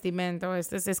es la vestimenta, o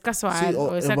esto es casual. Sí,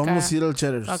 o es acá. Vamos a ir al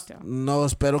Cheddars. Cocktail. No,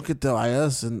 espero que te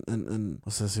vayas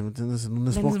o sea, si me entiendes, en un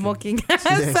smoking. Sí,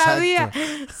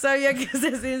 sabía que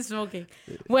usted en smoking.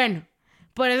 Bueno,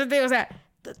 por eso te digo, o sea,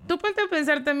 tú ponte a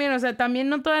pensar también, o sea, también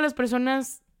no todas las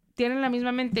personas tienen la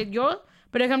misma mente. Yo,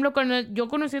 por ejemplo, cuando yo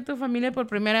conocí a tu familia por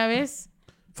primera vez...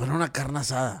 Fue una carne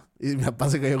asada. Y mi papá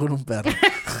se cayó con un perro.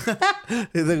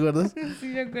 ¿Te acuerdas? Sí,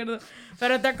 me acuerdo.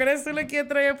 ¿Pero te acuerdas tú lo que yo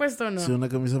traía puesto o no? Sí, una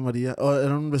camisa amarilla.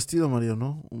 Era un vestido amarillo,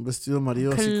 ¿no? Un vestido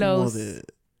amarillo así como de...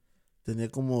 Tenía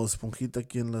como esponjita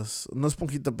aquí en las... No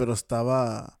esponjita, pero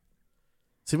estaba...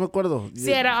 Sí me acuerdo.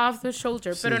 Sí, era off the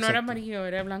shoulder. Pero no era amarillo,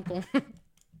 era blanco.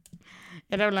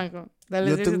 Era blanco.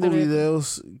 Yo tengo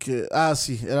videos que...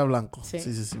 sí, era blanco. Sí,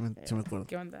 me acuerdo.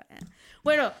 ¿Qué onda?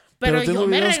 Bueno... Pero yo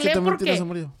me arreglé porque...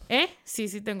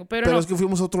 Sí, tengo. Pero es que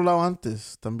fuimos a otro lado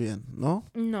antes también, ¿no?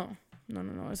 No.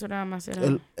 Eso nada más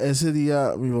era... Ese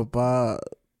día mi papá...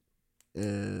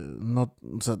 no,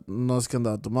 o sea, no es que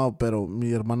andaba tomado, pero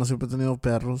mi hermana siempre ha tenido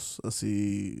perros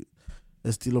así...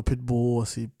 Estilo pitbull,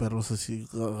 así, perros así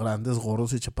grandes,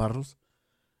 gordos y chaparros.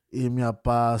 Y mi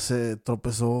papá se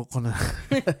tropezó con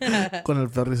con el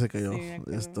perro y se cayó. Sí,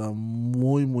 está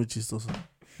muy, muy chistoso.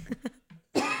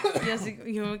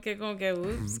 Yo me quedé como que,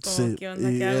 ups, ¿qué onda?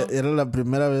 Y ¿Qué hago? era la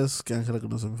primera vez que Ángela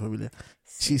conoció a mi familia.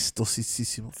 Sí.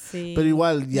 Chistosísimo. Sí. Pero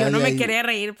igual, ya... Yo no me quería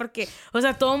reír porque... O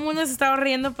sea, todo el mundo se estaba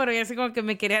riendo, pero yo así como que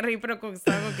me quería reír, pero como que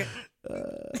estaba como que...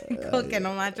 como que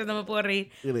no manches, no me puedo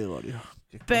reír. Gregorio.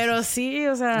 Pero sí,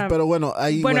 o sea... Pero bueno,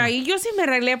 ahí... Bueno, ahí yo sí me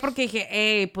arreglé porque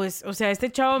dije, pues, o sea,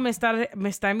 este chavo me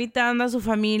está invitando a su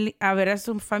familia, a ver a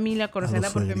su familia, a conocerla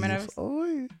por primera vez.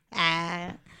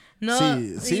 Ay. No.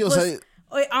 Sí, o pues, sea...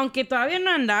 Aunque todavía no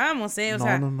andábamos, o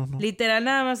sea, no. literal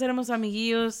nada más éramos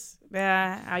amiguillos,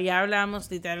 ¿verdad? Allá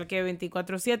hablábamos literal que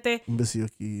 24/7. Un besillo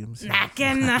aquí, un besillo.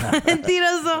 Que nada,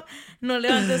 mentiroso. No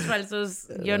levantes falsos.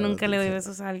 Yo nunca le doy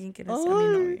besos a alguien que no sea mi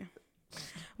novio.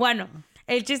 Bueno,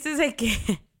 el chiste es de que...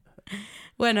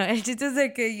 Bueno, el chiste es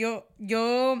de que yo,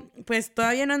 pues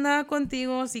todavía no andaba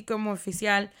contigo, así como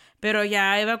oficial, pero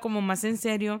ya iba como más en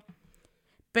serio.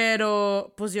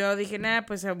 Pero pues yo dije, nada,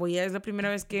 pues es la primera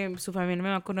vez que su familia me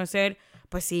va a conocer,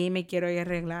 pues sí, me quiero ir a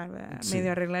arreglar, ¿verdad? Sí.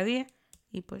 Medio arregladía.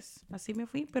 Y pues así me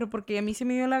fui, pero porque a mí se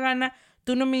me dio la gana,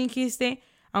 tú no me dijiste,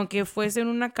 aunque fuese en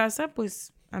una casa,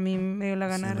 pues a mí me dio la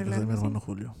gana de en la casa de mi arreglarme. hermano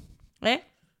Julio. ¿Eh?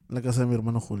 En la casa de mi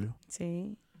hermano Julio.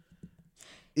 Sí.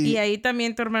 Y ahí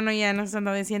también tu hermano ya nos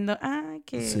anda diciendo,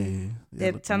 que sí,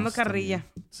 echando carrilla.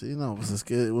 También. Sí, no, pues es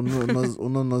que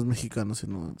uno no es mexicano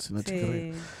sino echa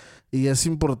carrilla. Sí. Y es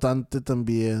importante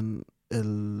también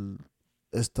el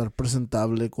estar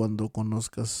presentable cuando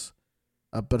conozcas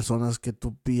a personas que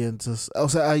tú piensas. O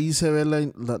sea, ahí se ve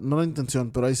no la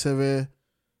intención, pero ahí se ve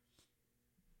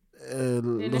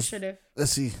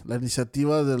sí, la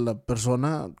iniciativa de la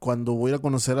persona. Cuando voy a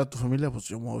conocer a tu familia, pues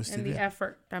yo me voy a vestir bien. And the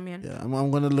effort también. Yeah,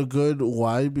 I'm gonna look good.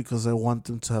 Why? Because I want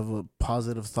them to have a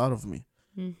positive thought of me.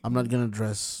 Mm-hmm. I'm not gonna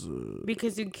dress...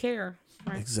 because you care.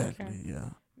 Right? Exactly, Okay. yeah.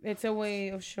 It's a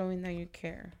way of showing that you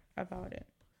care about it.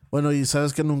 Bueno, y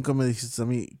sabes que nunca me dijiste a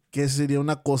mí, ¿qué sería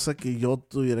una cosa que yo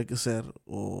tuviera que hacer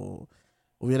o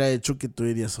hubiera hecho que tú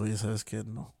dirías, oye, ¿sabes qué?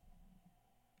 No.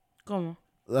 ¿Cómo?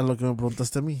 A lo que me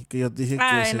preguntaste a mí, que yo te dije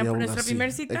que sería nuestra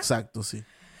primer cita. Exacto, sí.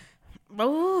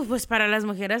 Pues para las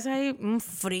mujeres hay un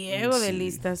friego de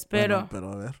listas, pero... Bueno,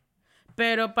 pero a ver.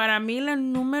 Pero para mí la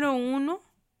número uno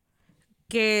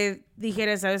que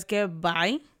dijera, ¿sabes qué?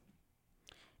 Bye.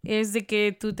 Es de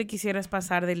que tú te quisieras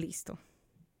pasar de listo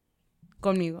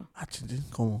conmigo.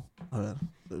 ¿Cómo? A ver.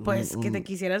 Pues que te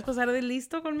quisieras pasar de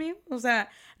listo conmigo. O sea,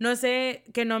 no sé,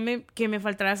 que me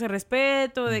faltara ese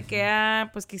respeto, de que,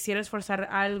 pues quisieras forzar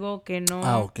algo que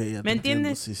no... ok, ya ¿Me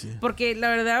entiendes? Sí, sí. Porque la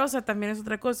verdad, o sea, también es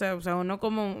otra cosa. O sea, uno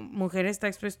como mujer está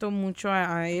expuesto mucho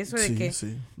a eso de que,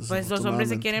 pues los hombres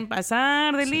se quieren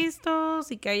pasar de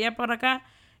listos y que allá por acá...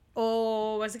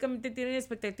 O básicamente tienen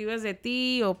expectativas de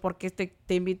ti, o porque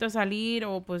te invito a salir,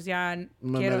 o pues ya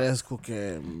me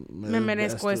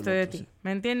merezco esto de ti. Sí.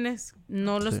 ¿Me entiendes?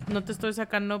 No te estoy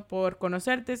sacando por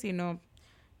conocerte, sino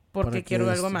porque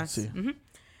quiero algo más. Sí. Uh-huh.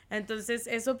 Entonces,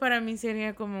 eso para mí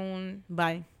sería como un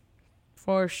bye.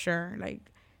 For sure.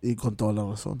 Like, y con toda la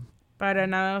razón. Para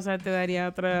nada, o sea, te daría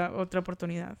otra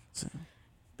oportunidad. Sí.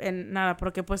 En nada,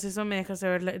 porque pues eso me deja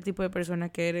saber el tipo de persona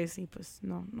que eres y pues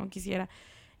no quisiera.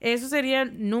 Eso sería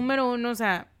número uno, o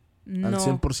sea, no. Al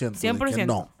 100%.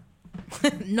 100%.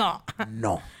 No.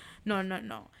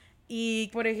 No. Y,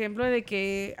 por ejemplo, de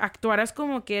que actuaras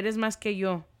como que eres más que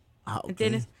yo. Okay.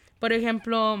 ¿Entiendes? Por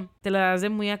ejemplo, te la das de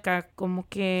muy acá, como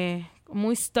que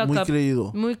muy stuck up.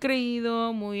 Muy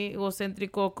creído, muy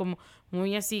egocéntrico, como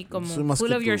muy así, como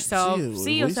full of yourself.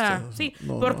 Sí, o sea, sí.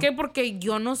 ¿Por qué? Porque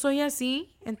yo no soy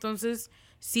así, entonces...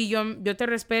 Si yo te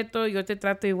respeto, yo te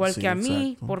trato igual que a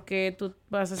mí, porque tú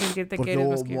vas a sentirte que eres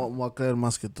más que yo. Voy a creer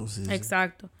más que tú, sí.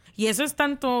 Exacto. Y eso es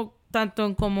tanto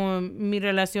como mi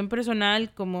relación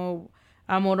personal, como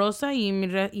amorosa, y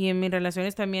en mis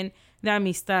relaciones también de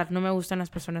amistad. No me gustan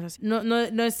las personas así.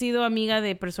 No he sido amiga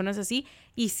de personas así.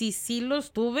 Y si sí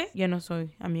los tuve, ya no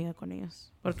soy amiga con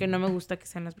ellos. Porque no me gusta que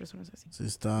sean las personas así. Sí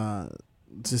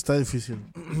está difícil.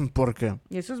 ¿Por qué?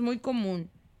 Y eso es muy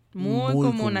común. Muy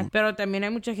común. Pero también hay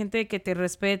mucha gente que te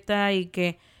respeta y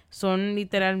que son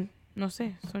literal, no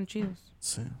sé, son chidos.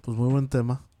 Sí, pues muy buen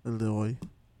tema el de hoy.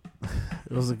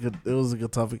 It was a good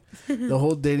topic. The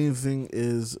whole dating thing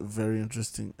is very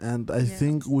interesting, and I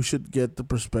think we should get the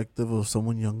perspective of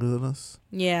someone younger than us.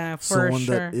 Yeah, for someone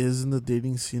sure. That is in the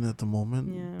dating scene at the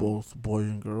moment, both boy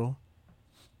and girl.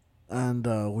 And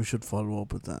we should follow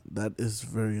up with that. That is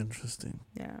very interesting.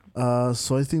 Yeah.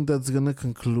 So I think that's going to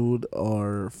conclude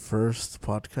our first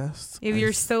podcast. If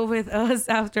you're still with us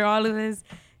after all of this,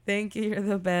 thank you. You're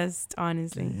the best,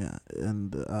 honestly. Yeah.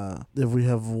 And if we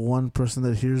have one person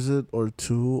that hears it, or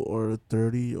two, or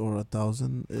 30, or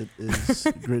 1,000, it is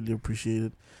greatly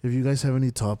appreciated. If you guys have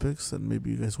any topics that maybe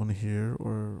you guys want to hear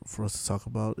or for us to talk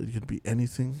about, it could be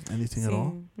anything at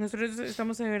all. Nosotros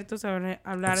estamos abiertos a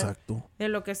hablar de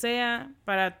lo que sea,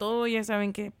 para todo. Ya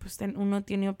saben que pues uno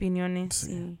tiene opiniones.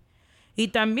 Sí. Y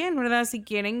también, ¿verdad? Si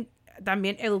quieren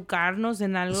también educarnos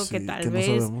en algo que tal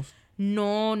vez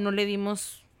no le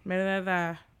dimos,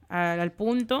 ¿verdad? Al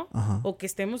punto. Ajá. O que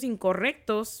estemos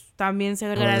incorrectos, también se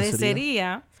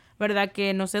agradecería, ¿verdad?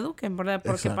 Que nos eduquen, ¿verdad?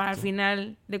 Porque al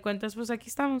final de cuentas, pues aquí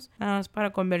estamos. Nada más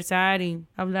para conversar y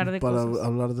hablar de cosas. Para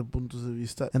hablar de puntos de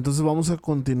vista. Entonces vamos a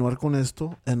continuar con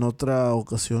esto en otra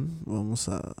ocasión. Vamos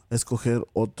a escoger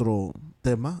otro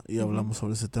tema y hablamos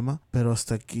sobre ese tema. Pero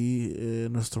hasta aquí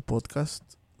nuestro podcast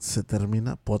se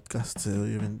termina. Podcast, se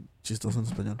oye bien chistoso en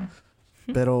español.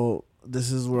 Pero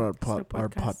this is where our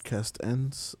Podcast. podcast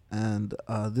ends, and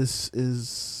this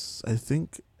is, I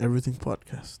think, Everything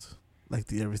Podcast, like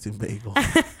the Everything Bagel.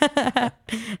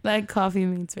 Like coffee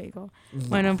meets bagel. No.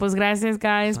 Bueno, pues gracias,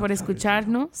 guys, por Not coffee,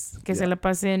 escucharnos. Que se Yeah. la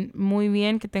pasen muy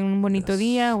bien, que tengan un bonito Yes.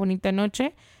 día, bonita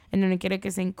noche, en donde quiera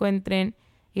que se encuentren.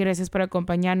 Y gracias por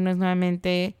acompañarnos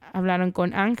nuevamente. Hablaron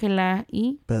con Ángela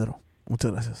y Pedro,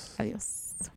 muchas gracias. adiós.